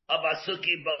Shaila of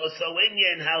Asuki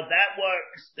Bosoinyan, how that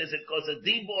works. Is it cause a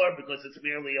dibor because it's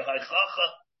merely a haichacha,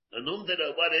 a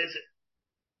numdida, what is it?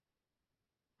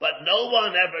 But no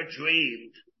one ever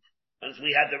dreamed, as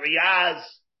we had the Riyaz,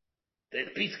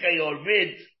 the Piskei or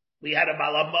Rid, we had a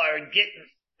Malamar and Gittin,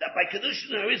 that by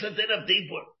Kidushin there is a din of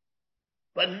dibor.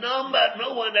 But no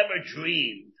one ever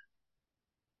dreamed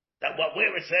that what we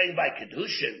were saying by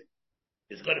Kidushin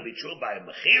is going to be true by a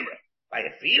Mechira, by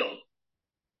a field.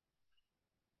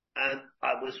 And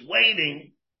I was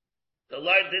waiting to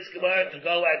learn this Gemara to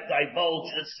go and divulge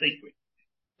the secret.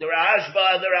 The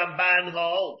Rashba, the Ramban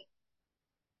hold,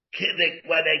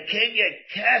 when a kinyan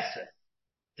kesef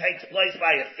takes place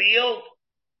by a field,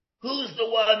 who's the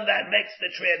one that makes the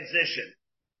transition?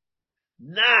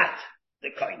 Not the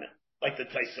koina, like the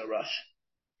Taisa Rush,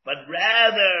 but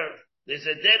rather there's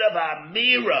a din of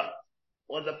Amira,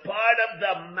 or the part of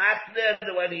the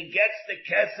Makna when he gets the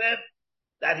kesef,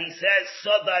 that he says,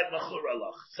 Sadai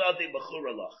Mechuralach, Sadai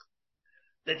Mechuralach.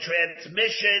 The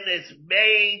transmission is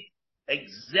made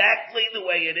exactly the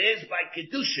way it is by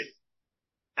Kidushin.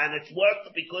 And it's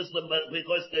worked because the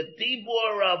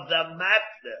dibor of the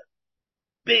Makna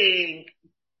being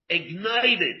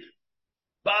ignited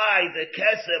by the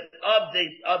kesef of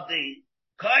the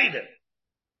Kaidim,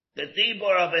 the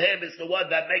dibor of him is the one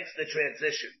that makes the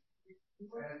transition.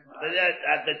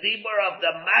 The dibur of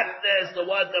the Makna is the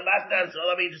one, the Makna, so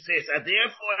let me just say this. And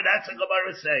therefore, that's a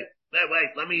Gemara say.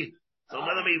 Let me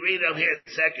read over here a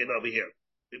second over here.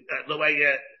 I'm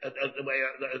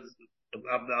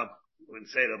going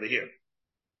to say it over here.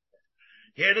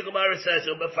 Here the Gemara says,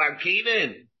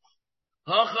 Umefarkinin,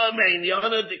 Hacha mein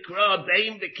yana dikra,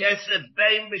 bein bekesef,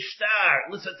 bein bishtar.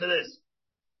 Listen to this.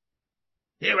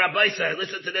 Here, Rabbi said,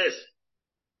 listen to this.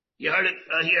 You heard it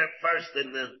here first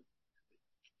in the,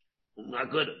 not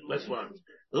good. Let's one.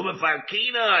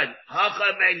 Umefarkinan,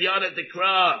 hacha men yada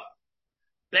dekra,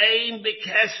 bein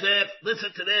bekesef.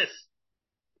 Listen to this.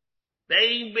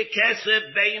 Bein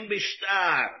bekesef, bein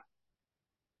bishtar.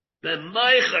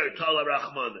 B'meicher tala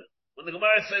rachmana. When the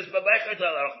Gemara says b'meicher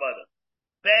tala rachmana,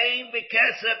 bein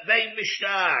bekesef, bein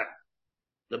bishtar.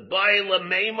 The Baila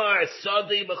Meimar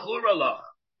Sadi Bechuralach,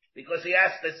 because he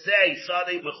has to say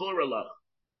Sadi Bechuralach.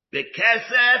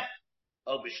 Bekesef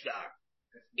or bishtar.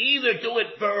 Either do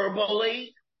it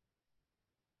verbally,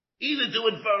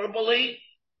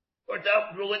 or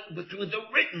don't do it through the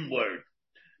written word.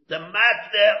 The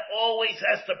Makna always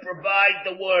has to provide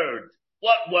the word.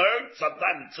 What word?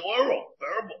 Sometimes it's oral,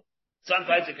 verbal.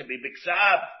 Sometimes it can be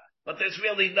biksav, but there's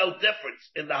really no difference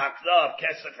in the hakna of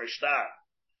kesef or shtar.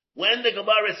 When the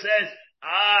Gemara says,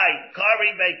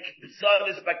 kari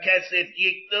be'savis b'kesef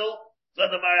yiknu, so the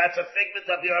Gemara, that's a figment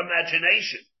of your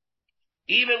imagination.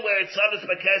 Even where it's savis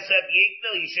b'kesef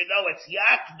yiknu, you should know it's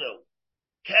yaknu.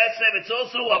 Kesef, it's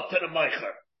also up to the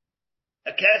meicher.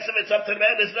 A kesef, it's up to the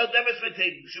man. There's no difference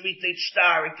between, should we think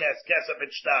shtar and kesef and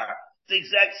shtar. It's the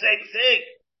exact same thing.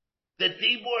 The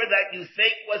dibur that you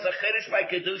think was a chiddush by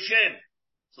Kidushin,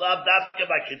 it's lav dafka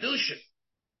by Kidushin.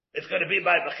 It's going to be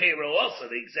by Bechira also,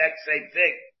 the exact same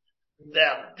thing.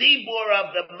 The dibur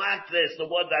of the Makna is the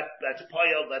one that's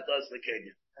poyel that does the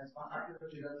kinyan.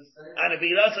 And if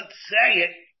he doesn't say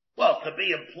it, well, to be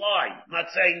implied, I'm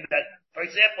not saying that, for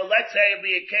example, let's say it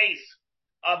be a case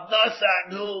of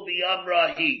Nasa Nu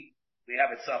B'Amrahi. We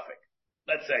have a suffix.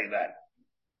 Let's say that.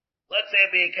 Let's say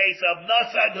it be a case of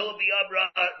Nasa Nu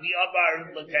B'Amar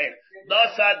L'Keach.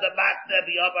 Nasa the Makna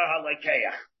B'Amar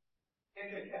HaLekeach.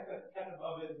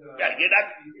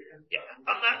 Yeah,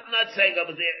 I'm not saying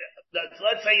over there.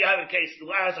 Let's say you have a case.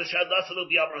 Nasa Nu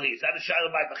B'Amrahi. Is that a shadow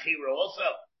by Bechira also?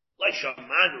 Like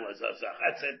Shamanu as that's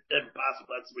impossible.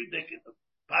 That's ridiculous.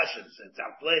 Passion, it's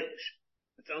outlandish.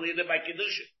 It's only by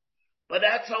Kidushin. But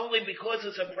that's only because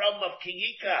it's a problem of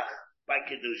Kiyikach by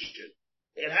Kidushin.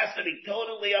 It has to be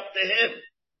totally up to him.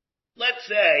 Let's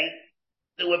say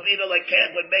the Wabina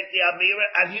Lekeh would make the Amira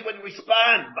and he would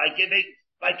respond by giving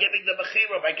the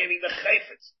Mechira, by giving the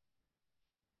Chayfetz.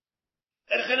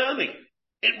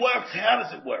 It works. How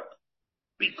does it work?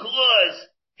 Because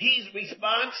his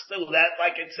response to that,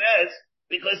 like it says,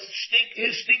 because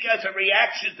his shtik has a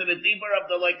reaction to the dibur of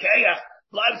the Lekeach,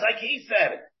 lives like he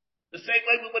said it. The same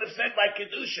way we would have said by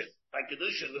Kidushin. By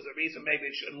Kidushin, there's a reason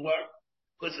maybe it shouldn't work.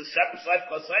 Because it's separate life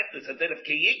cosite, there's a bit of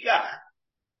Kiyikach.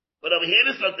 But over here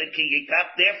there's nothing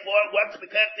Kiyikach, therefore it works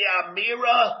because the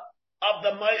Amira of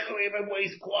the Meicher even when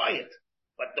he's quiet.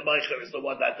 But the Meicher is the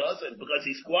one that does it, because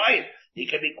he's quiet. He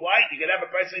can be quiet, you can have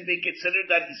a person be considered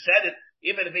that he said it,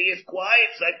 even if he is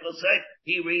quiet,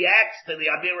 he reacts to the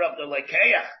Amira of the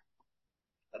Lekeach.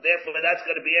 And therefore that's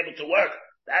going to be able to work.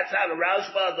 That's how the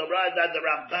Rashba, the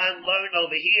Ramban learn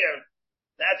over here,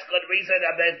 That's good reason.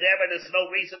 There's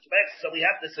no reason to make. So we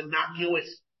have this innocuous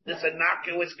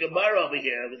Gemara over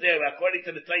here. According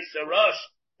to the Taisa Rosh,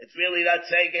 it's really not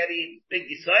saying any big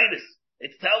deciders.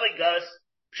 It's telling us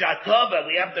Pshatova,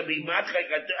 we have to be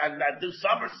matchik and do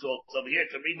somersaults over here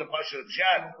to read the Pasha of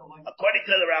Pshat. According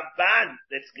to the Ramban,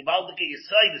 it's Gevaldike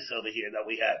Yisaidus over here that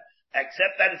we have.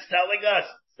 Except that it's telling us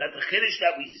that the Kiddush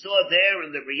that we saw there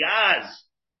in the Riyaz,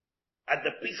 and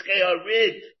the Piskei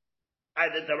Harid,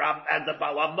 and the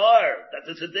Balamar, that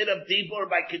there's a din of Dibur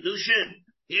by Kidushin.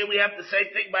 Here we have the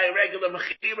same thing by a regular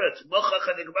Mechira. It's Mochach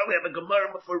and Gemara. We have a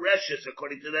Gemara for Reshes,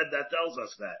 according to them, that tells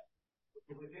us that.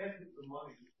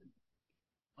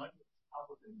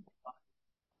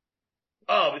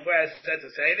 Oh, before I said to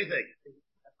say anything.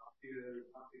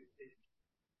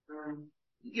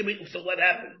 So what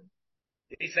happened?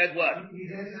 He said what? He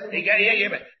gave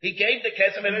the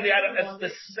kesef and then he had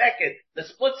the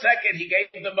split second he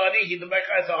gave the money, the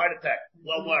Meicher has a heart attack.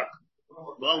 Won't work.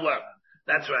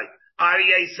 That's right. The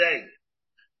REA is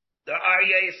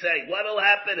saying, what'll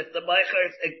happen if the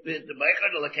Meicher, the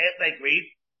Lekech they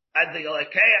agreed, and the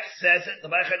Lekech says it, the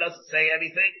Meicher doesn't say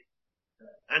anything,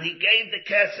 and he gave the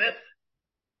kesef,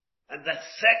 and the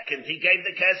second he gave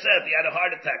the kesef, he had a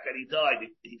heart attack and he died.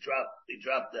 He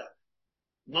dropped dead.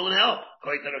 Won't help,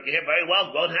 according to the Rabbi. Very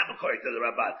well, won't help according to the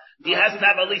Rabbi. He has to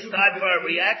have at least time for a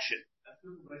reaction.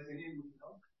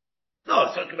 No,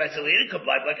 it's not going to be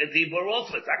comply like a Dibur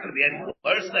also. It's not going to be any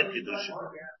worse than Kidushin.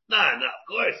 No, of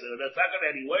course. It's not going to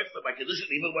be any worse than my Kidushin.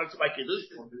 It even works by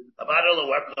Kidushin. About all the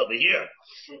work over here.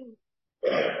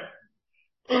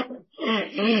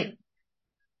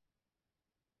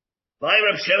 By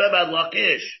Rav Sheva Bad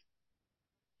Lakish.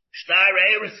 Shtar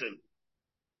Erison.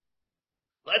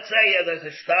 Let's say there's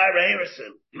a Shtar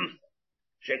Erison.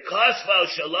 Shekosvo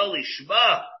Shalo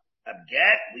Lishma.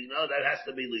 Abget, we know that has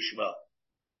to be Lishma.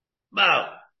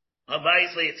 Ma,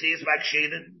 obviously it's his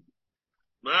Makshinin.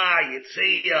 Ma,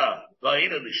 Yitzia,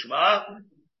 Bahina Lishma.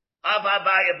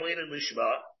 Ababaya Bahina Lishma.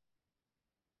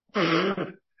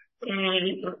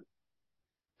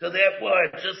 So therefore,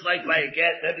 it's just like by a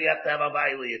get, then you have to have a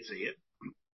Bahila Yitzia.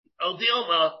 O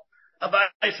Dilma,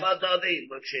 Abayis Ladadi,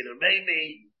 Makshinin.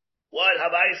 Maybe what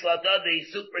Abayis Ladadi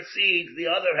supersedes the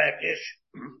other Hekish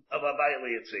of Abayila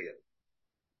Yitzia.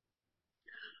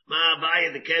 Ma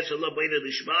Abaya the Kesher lo Bahina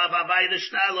Lishma, Abaya the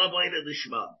Shtar lo Bahina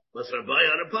Lishma. Was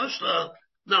Abaya on a Pashta?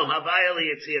 No, Abaya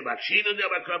Yitzia Makshinin,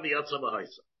 Yamakram Yatsa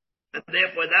Bahaisa. And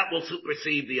therefore that will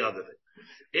supersede the other thing.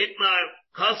 Itmar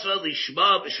Kasa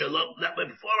Lishma B'Shalom. Now,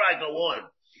 before I go on,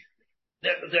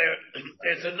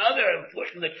 there's another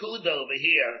important Nakuda over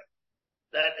here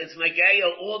that it's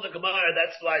Nagaya, all the Gemara,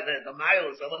 that's why the mile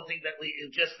is the one thing that we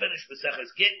just finished with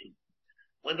Seches Gittin.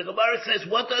 When the Gemara says,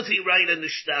 what does he write in the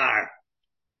Shtar?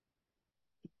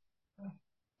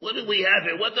 What do we have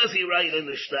here? What does he write in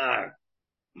the Shtar?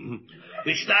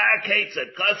 B'Shtar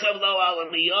Ketzad, Kasav Lo Al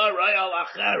Miyar Ray Al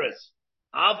Acharis.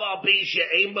 Aval Bisha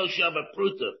Eimbo Shava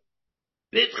Pruta.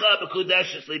 Bitcha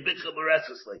B'Kudeshesli, Bitcha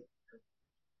Beresesli.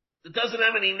 It doesn't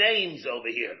have any names over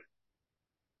here.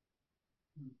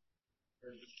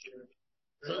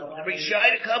 So the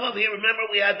Rishayim come up here. Remember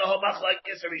we had the whole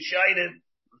machlokes of Rishayim.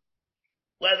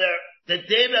 Whether the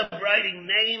din of writing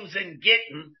names in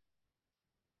Gittin,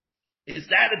 is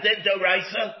that a din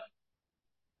d'oraisa?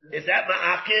 Is that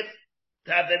ma'akid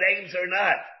to have the names or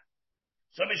not?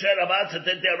 Somebody said about a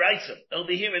din d'oraisa.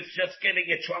 Over here it's just giving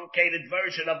a truncated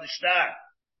version of the Shtar.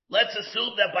 Let's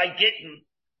assume that by Gittin,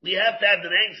 we have to have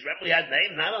the names. Remember we had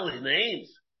names, not only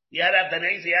names. You had to have the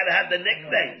names, you had to have the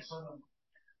nicknames.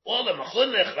 All the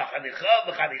mechunech, the chanicha,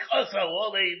 the chanichasa,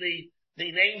 all the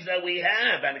names that we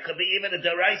have. And it could be even a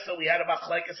d'oraisa. We had a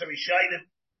machlokes of Rishayim.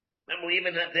 Remember, we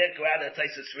even had there Quran at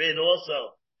Taisus Rid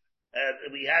also.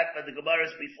 We had for the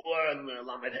Gemaras before and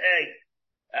Lamed Hey,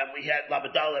 and we had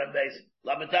Lamed Dalet and Beis.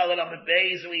 Lamed Dalet and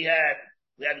Beis we had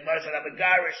Gemaras and Lamed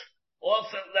Garish.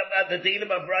 Also, the dinam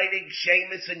of writing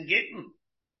Shemus and Gittin.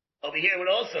 Over here it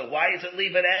also. Why is it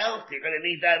leave it out? You're going to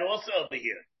need that also over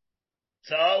here.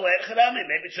 So,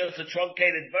 maybe it's just a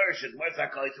truncated version. Where's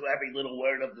that going to every little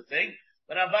word of the thing?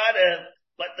 But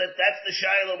that's the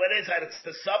Shiloh. What is that? It's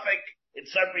the suffix. In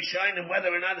some Rishonim,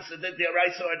 whether or not it's the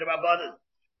D'oraisa or the Rabbanan.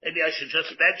 Maybe I should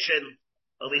just mention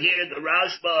over here the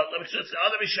Rashba. Let me just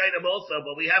other Rishonim also,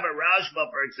 but we have a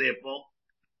Rashba, for example.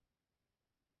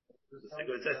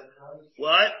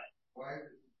 What?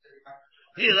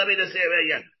 Here, let me just say it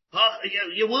again.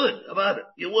 You would about it.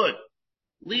 You would.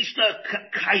 Lishta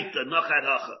kaita nachad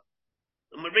hacha.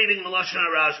 I'm reading the Lashon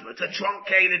Rashba. It's a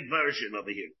truncated version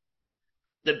over here.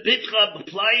 The bitcha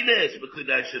b'plainis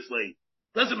b'kudeshesli.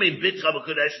 Doesn't mean bitcha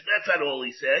b'kudesh. That's not all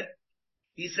he said.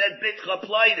 He said bitcha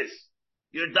plightus.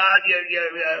 he's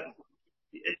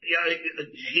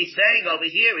saying over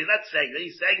here, he's not saying that,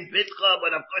 he's saying bitcha,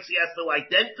 but of course he has to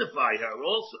identify her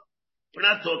also. We're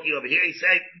not talking over here, he's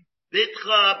saying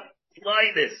bitcha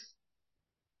plyness,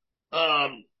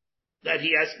 that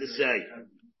he has to say.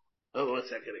 Oh, 1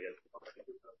 second again.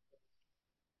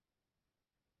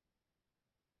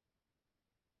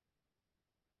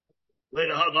 Wait,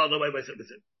 hold on, wait a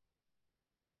second.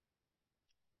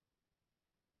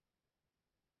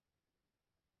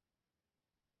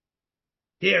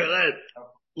 Here,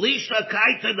 Lisha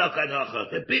kaita nakanacha.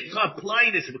 The bitcha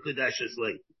plyness of Kedushin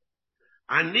late.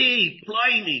 Ani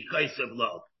plyni kaisav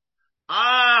love.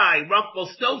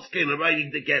 Rumpelstiltskin are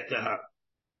writing to get to her.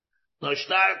 No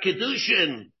star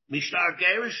Kidushin, mishtar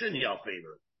Gerushin, your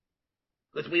favor.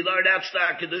 Because we learned out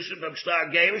star Kidushin from star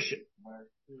Gerushin.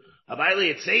 Abayli,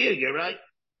 it's saying, you're right.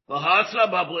 V'hasa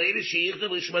bableida sheyichta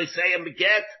l'shmaisayim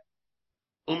beget.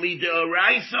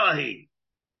 Umidoraisahi.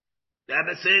 The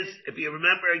Rebbe says, if you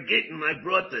remember a Gittin, I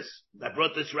brought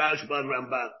this Rashba and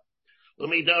Ramban.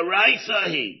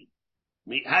 Umidoraisahi.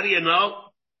 How do you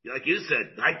know? Like you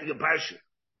said, Haitik a Parsha.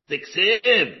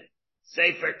 Tiksiv.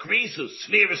 Sefer Krisus.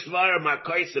 Svirus Vara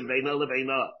Markoisim. Beina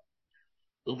lebeina.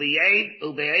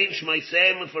 Ubein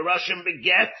Shmaisayim for Russian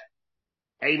beget.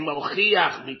 Ein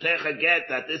Mochiach. Mitecha get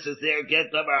that this is their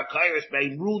get of our Kairos.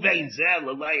 Bein Ruvein Zel.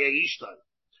 Alaya Ishtan.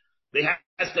 There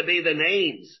has to be the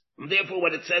names. And therefore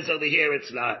what it says over here,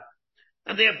 it's not.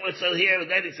 And therefore so here,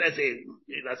 then it says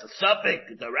that's a suffix,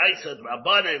 the Raisa, the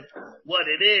Rabbanim, what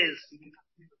it is.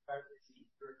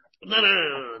 No.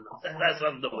 That's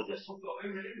nothing to do with this.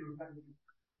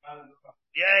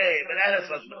 Yeah, but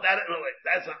that's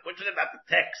not, we're talking about the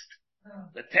text.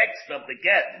 The text of the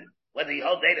get. Whether you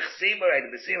hold Eidach Sima or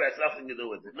Eidach Sima has nothing to do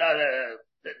with it.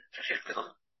 There's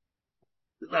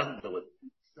nothing to do with it.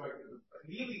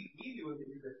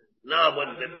 No,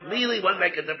 but the really won't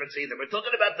make a difference either. We're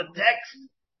talking about the text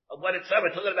of what it's said. We're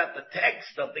talking about the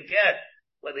text of the get.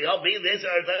 Well, the whole these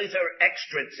are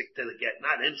extrinsic to the get,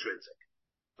 not intrinsic.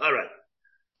 All right.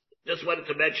 Just wanted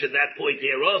to mention that point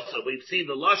here also. We've seen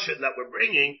the lashon that we're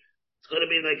bringing. It's going to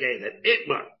be like that.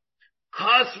 Itmar.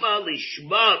 Kasma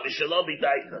lishma b'shalom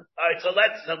b'daita. All right, so the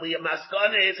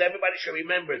maskana is everybody should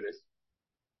remember this.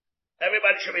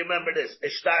 Everybody should remember this.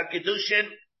 Ishtar Kidushin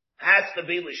has to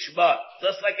be lishma,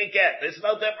 just like a get. There's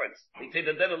no difference between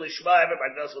the din of lishma.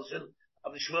 Everybody knows the din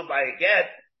of lishma by a get,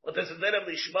 but there's a din of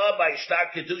lishma by Ishtar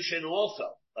Kidushin also.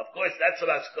 Of course, that's what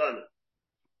maskana.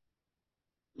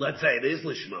 Let's say it is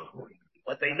lishma,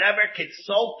 but they never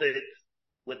consulted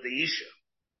with the isha.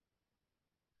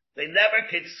 They never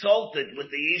consulted with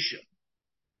the isha.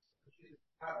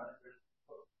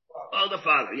 Oh, the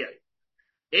father, yeah.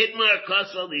 Itmar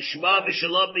kasal lishma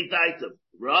b'shalom b'taitim.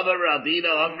 Rabba Ravina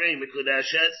Amrei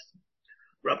Mikudeshes.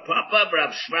 Rav Papa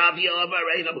Rav Shravia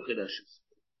Amrei Mikudeshes.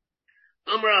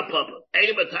 Amra Papa.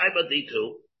 Ema Taiba D2.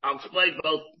 I'll explain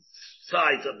both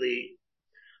sides of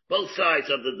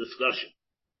the discussion.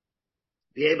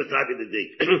 The Ema Taiba D.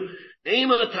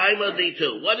 Ema Taiba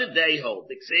D2. What did they hold?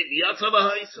 They say Yatsav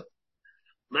Haisa.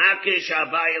 Makish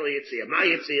Havaya Liyitzia. Ma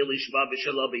Yitzia Lishma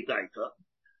B'Shalom B'Taita.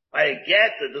 I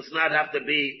get that does not have to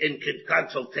be in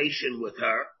consultation with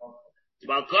her. You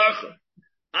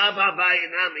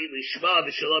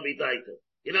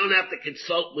don't have to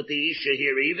consult with the Isha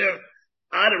here either.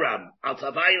 Adaram,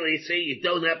 you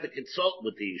don't have to consult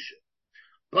with the Isha.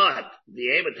 But the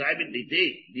Eva time in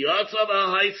the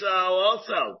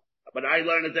also. But I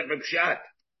learned a different shot.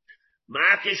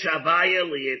 Makish Havaya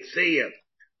Liyitzia.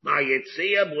 Ma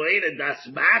Yitzia Buena Das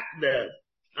Makna.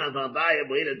 Havaya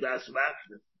Buena Das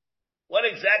Makna. What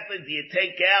exactly do you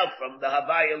take out from the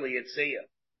Havaya Liyitzia?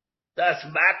 Das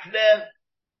Makna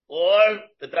or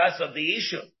the Das of the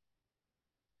Isha?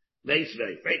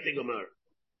 Meisvei, Freit the Gemara.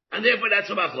 And therefore that's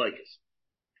a machlokes.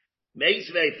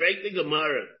 Meisvei, Freit the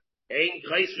Gemara. Ein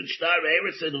Kais von Star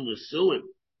Erison and Nesuin.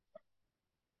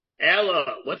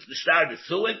 Ella, what's the star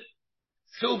Nesuin?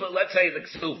 Suva, let's say the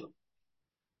Suva.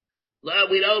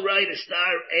 We don't write a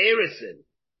star Erison.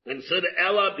 And so the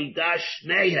Ella Bidash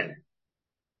Nehen.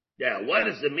 Yeah, what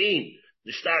does it mean?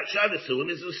 The star Nesuin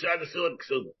is the star Nesuin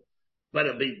Ksuva. But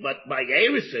by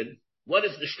Erison, what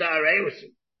is the star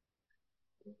Erison?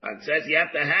 It says you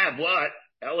have to have what?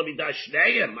 Ella Bidash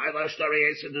Nehen. My last star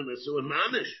Erison and Nesuin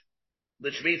Mamish.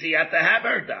 Which means you have to have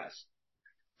her das.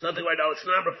 Something I know it's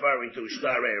not referring to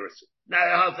Shtar Erison. Now,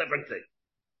 a whole different thing.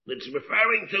 What it's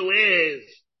referring to is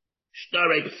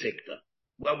Shtar Epesikta.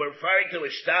 What we're referring to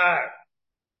is Shtar.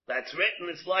 That's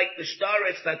written, it's like the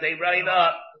Shtaris that they write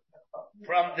up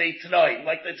from the Tanoi,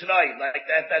 like the Tanoi, like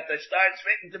that the Shtar is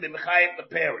written to be Mechayim the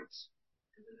parents.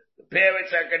 The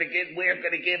parents are we're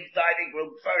going to give dining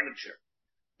room furniture.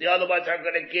 The other ones are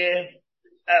going to give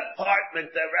an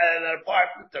apartment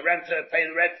to rent, to pay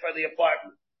the rent for the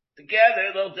apartment.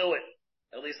 Together, they'll do it.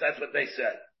 At least that's what they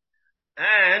said.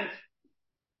 And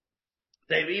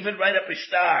they even write up a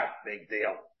star. Big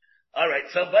deal. All right.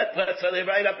 So they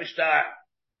write up a star.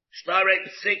 Star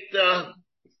sikta.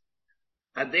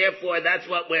 And therefore, that's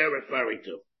what we're referring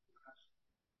to.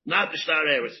 Not the star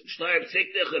eris. Star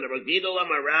sikta and Rabbi Gidol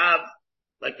Amarav,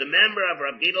 like the member of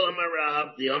Rabbi Gidol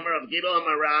Amarav, the Omer of Gidol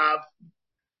Amarav,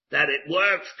 that it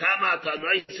works. Kama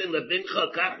tanoisin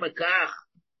lebincha kach mekach.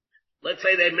 Let's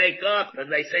say they make up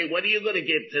and they say, what are you going to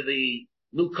give to the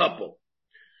new couple?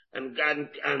 And then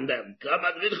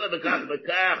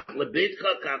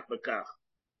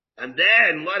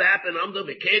what happened under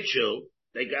the Kedshu?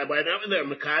 They went over there,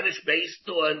 Mekadosh, based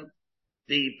on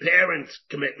the parents'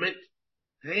 commitment.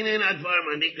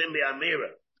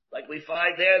 Like we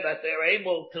find there that they're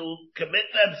able to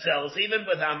commit themselves, even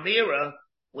with Amira,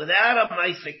 without a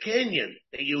Maisa Kenyan,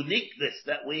 the uniqueness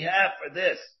that we have for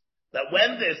this. That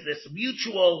when there's this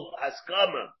mutual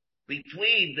haskama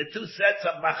between the two sets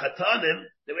of machatanim,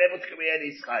 they're able to create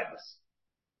these chayvas.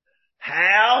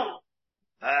 How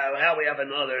we have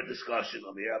another discussion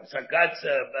over here. So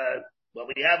what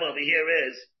we have over here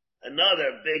is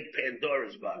another big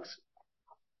Pandora's box.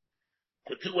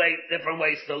 So different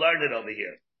ways to learn it over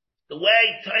here. The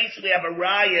way we have a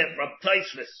raya from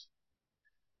Taisvis.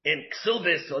 In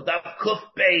Ksubis or Daf Kuf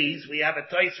Beis, we have a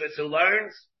Taisvis who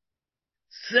learns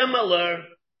similar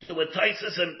to a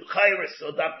Taisus and Chayris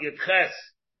or Daf Yudches.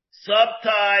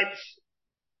 Sometimes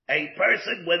a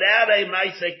person without a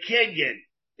Maisa Kinyan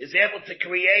is able to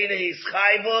create his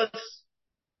chayvus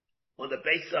on the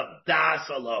basis of das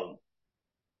alone.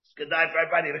 It's good night for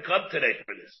everybody to come today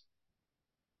for this.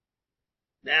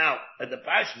 Now, at the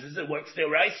Pashas, does it work still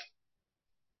right?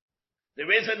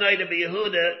 There is a night of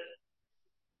Yehuda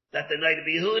that the night of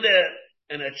Yehuda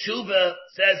and a tshuva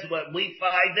says when we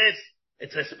find this,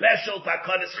 it's a special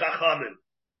Takanas Chachamim.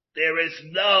 There is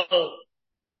no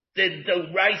the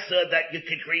Raisa that you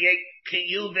can create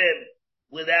Kiyuvim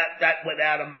without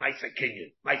a Maisa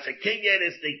Kinyan. Maisa Kinyan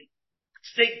is the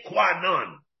sine qua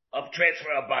non of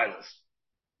transfer of violence.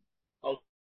 Old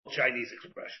Chinese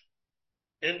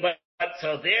expression. But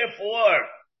so therefore,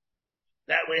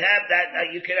 that we have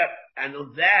that you can have, and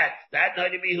on that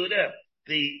night of Yehuda,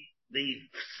 the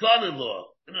son-in-law,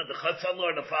 the son-in-law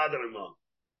or the father-in-law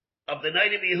of the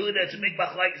night of Yehuda, it's a big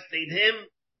machlokes between him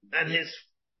and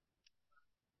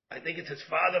I think it's his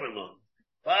father-in-law.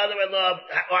 Father-in-law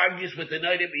argues with the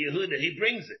night of Yehuda. He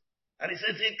brings it. And he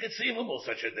says it's inconceivable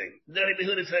such a thing. The night of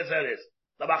Yehuda says that is.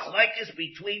 The machlokes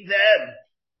between them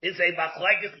is a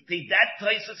machlokes between that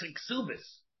Taisus and Ksubis,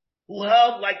 who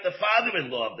held like the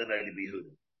father-in-law of the night of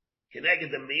Yehuda.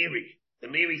 Connected the Miri. The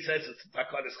Miri says it's a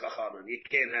Takanas Chachamim. You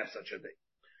can't have such a thing.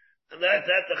 And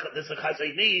there's a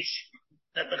Chazanish,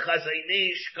 that the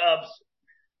Chazanish comes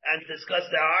and discuss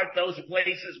there are those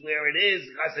places where it is,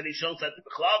 Chazanish shows that the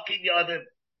B'chlal Kinyanim,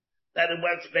 that it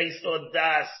works based on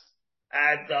Das,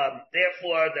 and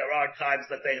therefore there are times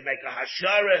that they make a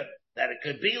Hashara, that it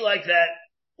could be like that,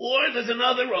 or there's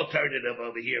another alternative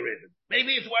over here even.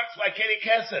 Maybe it works like Kenny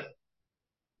Kesef.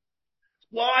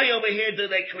 Why over here do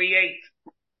they create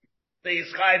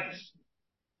these chayvus?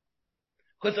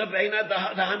 Because of the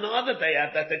hana that they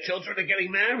have, that the children are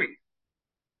getting married.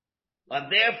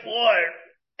 And therefore,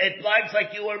 it looks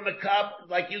like you were makab,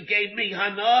 like you gave me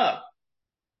hana.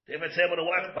 If it's able to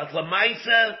work. But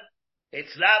Lamaisa,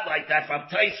 it's not like that from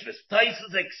Taisvis.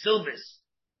 Taisvis Exuvis.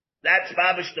 That's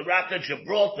Babish the Raka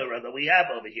Gibraltar that we have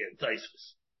over here in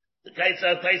Taisvis. The case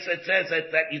of Taisvis says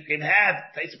that you can have,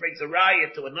 Taisvis brings a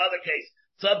riot to another case.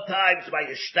 Sometimes by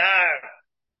a star,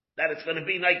 that it's going to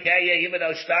be like even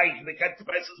though star, you can get the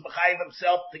person's Mechayiv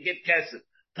himself to get Kesef.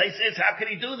 Place is, how can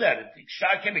he do that?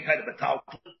 Star can be kind of a talk.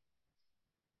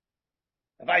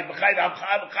 If I'm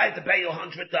Mechayiv to pay you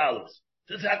 $100.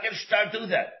 Just how can a star do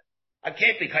that? I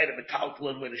can't be kind of a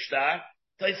talkman with a star.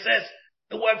 So he says,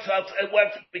 it works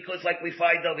because like we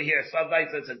find over here,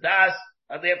 sometimes it's a das,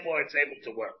 and therefore it's able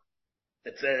to work.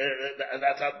 That's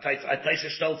how Taisha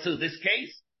stole through this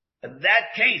case. In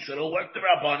that case, it'll work the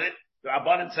Rabbanan. The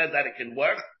Rabbanan said that it can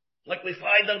work. Like we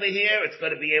find over here, it's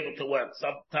going to be able to work.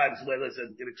 Sometimes where there's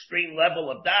an extreme level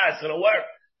of das, it'll work.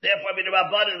 Therefore, the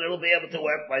Rabbanan, it'll be able to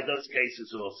work by those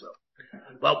cases also.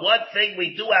 But one thing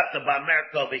we do have to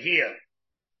bamerk over here,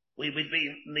 we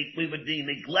would be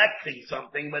neglecting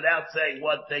something without saying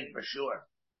one thing for sure.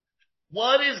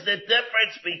 What is the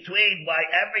difference between why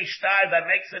every star that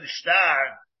makes it a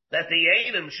star, that the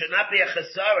Eidim should not be a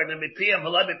chesar and the mipiyam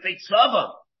v'la mipik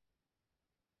tzava?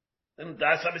 And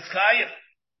that's a miskayim.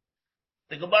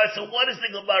 The Gemara, so what is the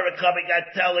Gemara coming and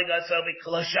telling us of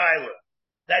Shaila?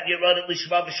 That you run at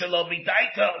Lishma V'Shalom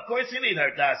Midaita? Of course you need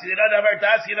her das. You don't have her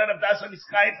das, you don't have das on his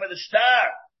kain for the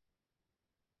star.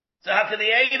 So how can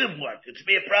the Eidim work? It should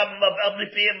be a problem of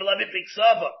Elmipi and Melamipi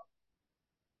Ksava.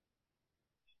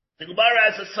 The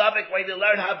Gemara has a suffix when you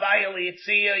learn Havaya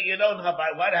Liyitziyah, you don't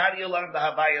Havaya. How do you learn the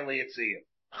Havaya Liyitziyah?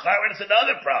 It's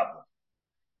another problem.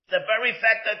 The very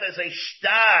fact that there's a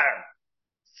star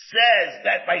says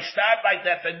that by star, by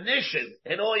definition,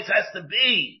 it always has to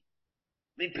be.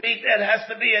 Repeat, that has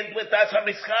to be with Das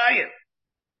HaMischayim.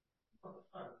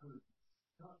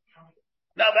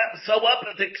 Now, so what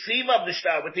with the Ksiv of the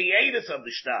star, with the Yedus of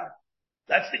the star?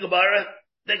 That's the Gemara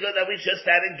that we just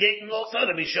had in Gittin also,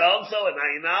 the Misha also, and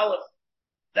Ayin Aleph.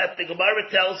 That the Gemara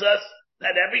tells us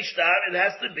that every star, it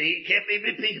has to be, it can't be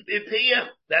B'Piyam.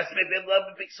 That's maybe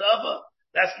Love B'Piksava.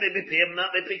 That's maybe B'Piyam,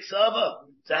 not B'Piksava.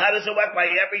 So how does it work? By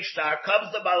every star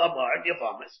comes the Balamar,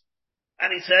 Yevamis.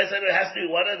 And he says that it has to be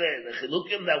one of the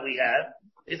chilukim that we have,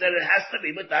 is that it has to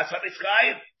be with Das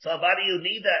HaMischayim. So why do you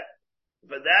need that?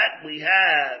 For that we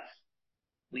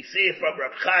see it from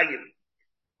Reb Chaim.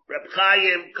 Reb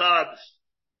Chaim comes.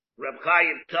 Reb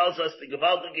Chaim tells us the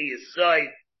Gewaltige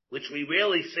Yesod, which we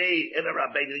really see in the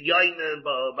Rabbeinu Yoina and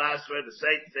Bava Basra, the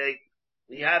same thing.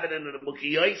 We have it in the Muki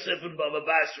Yosef and Bava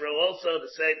Basra also,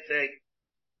 the same thing.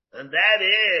 And that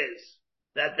is,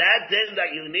 that din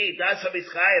that you need, Das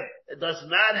HaMischayim, it does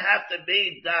not have to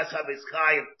be Das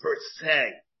HaMischayim per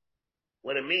se.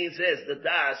 What it means is the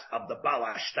Das of the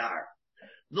Balashtar.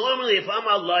 Normally, if I'm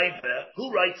a lifer,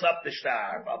 who writes up the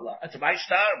star? Blah, blah. It's my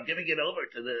star, I'm giving it over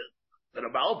to the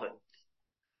Malvin.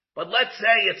 But let's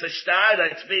say it's a star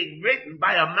that's being written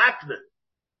by a matna.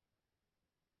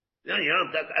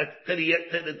 To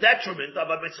the detriment of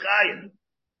a Mischayim.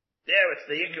 There it's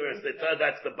the Icarus,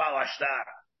 that's the Balashtar.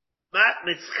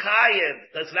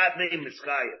 Mischayim does not mean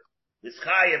Mischayim.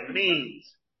 Mischayim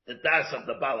means the das of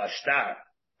the Balashtar.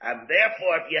 And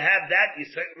therefore, if you have that, you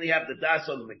certainly have the das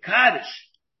on the Mekadosh.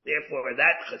 Therefore,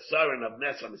 that chesaron of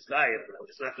Nes on Mischayim,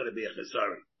 it's not going to be a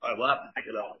chesaron. Alright, we'll have to take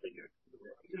it off here.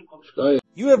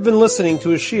 You have been listening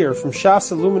to a shiur from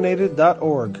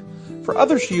shasilluminated.org. For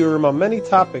other shiurim on many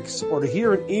topics, or to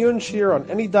hear an Eon shiur on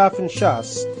any daf in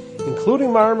Shas, including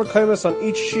Mareh Mekomos on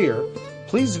each shiur,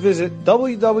 please visit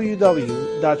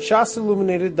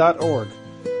www.shasilluminated.org.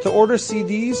 To order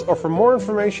CDs or for more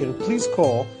information, please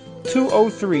call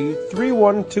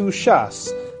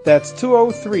 203-312-SHAS. That's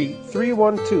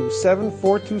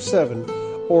 203-312-7427.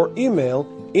 Or email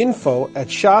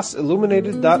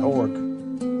info@shasilluminated.org.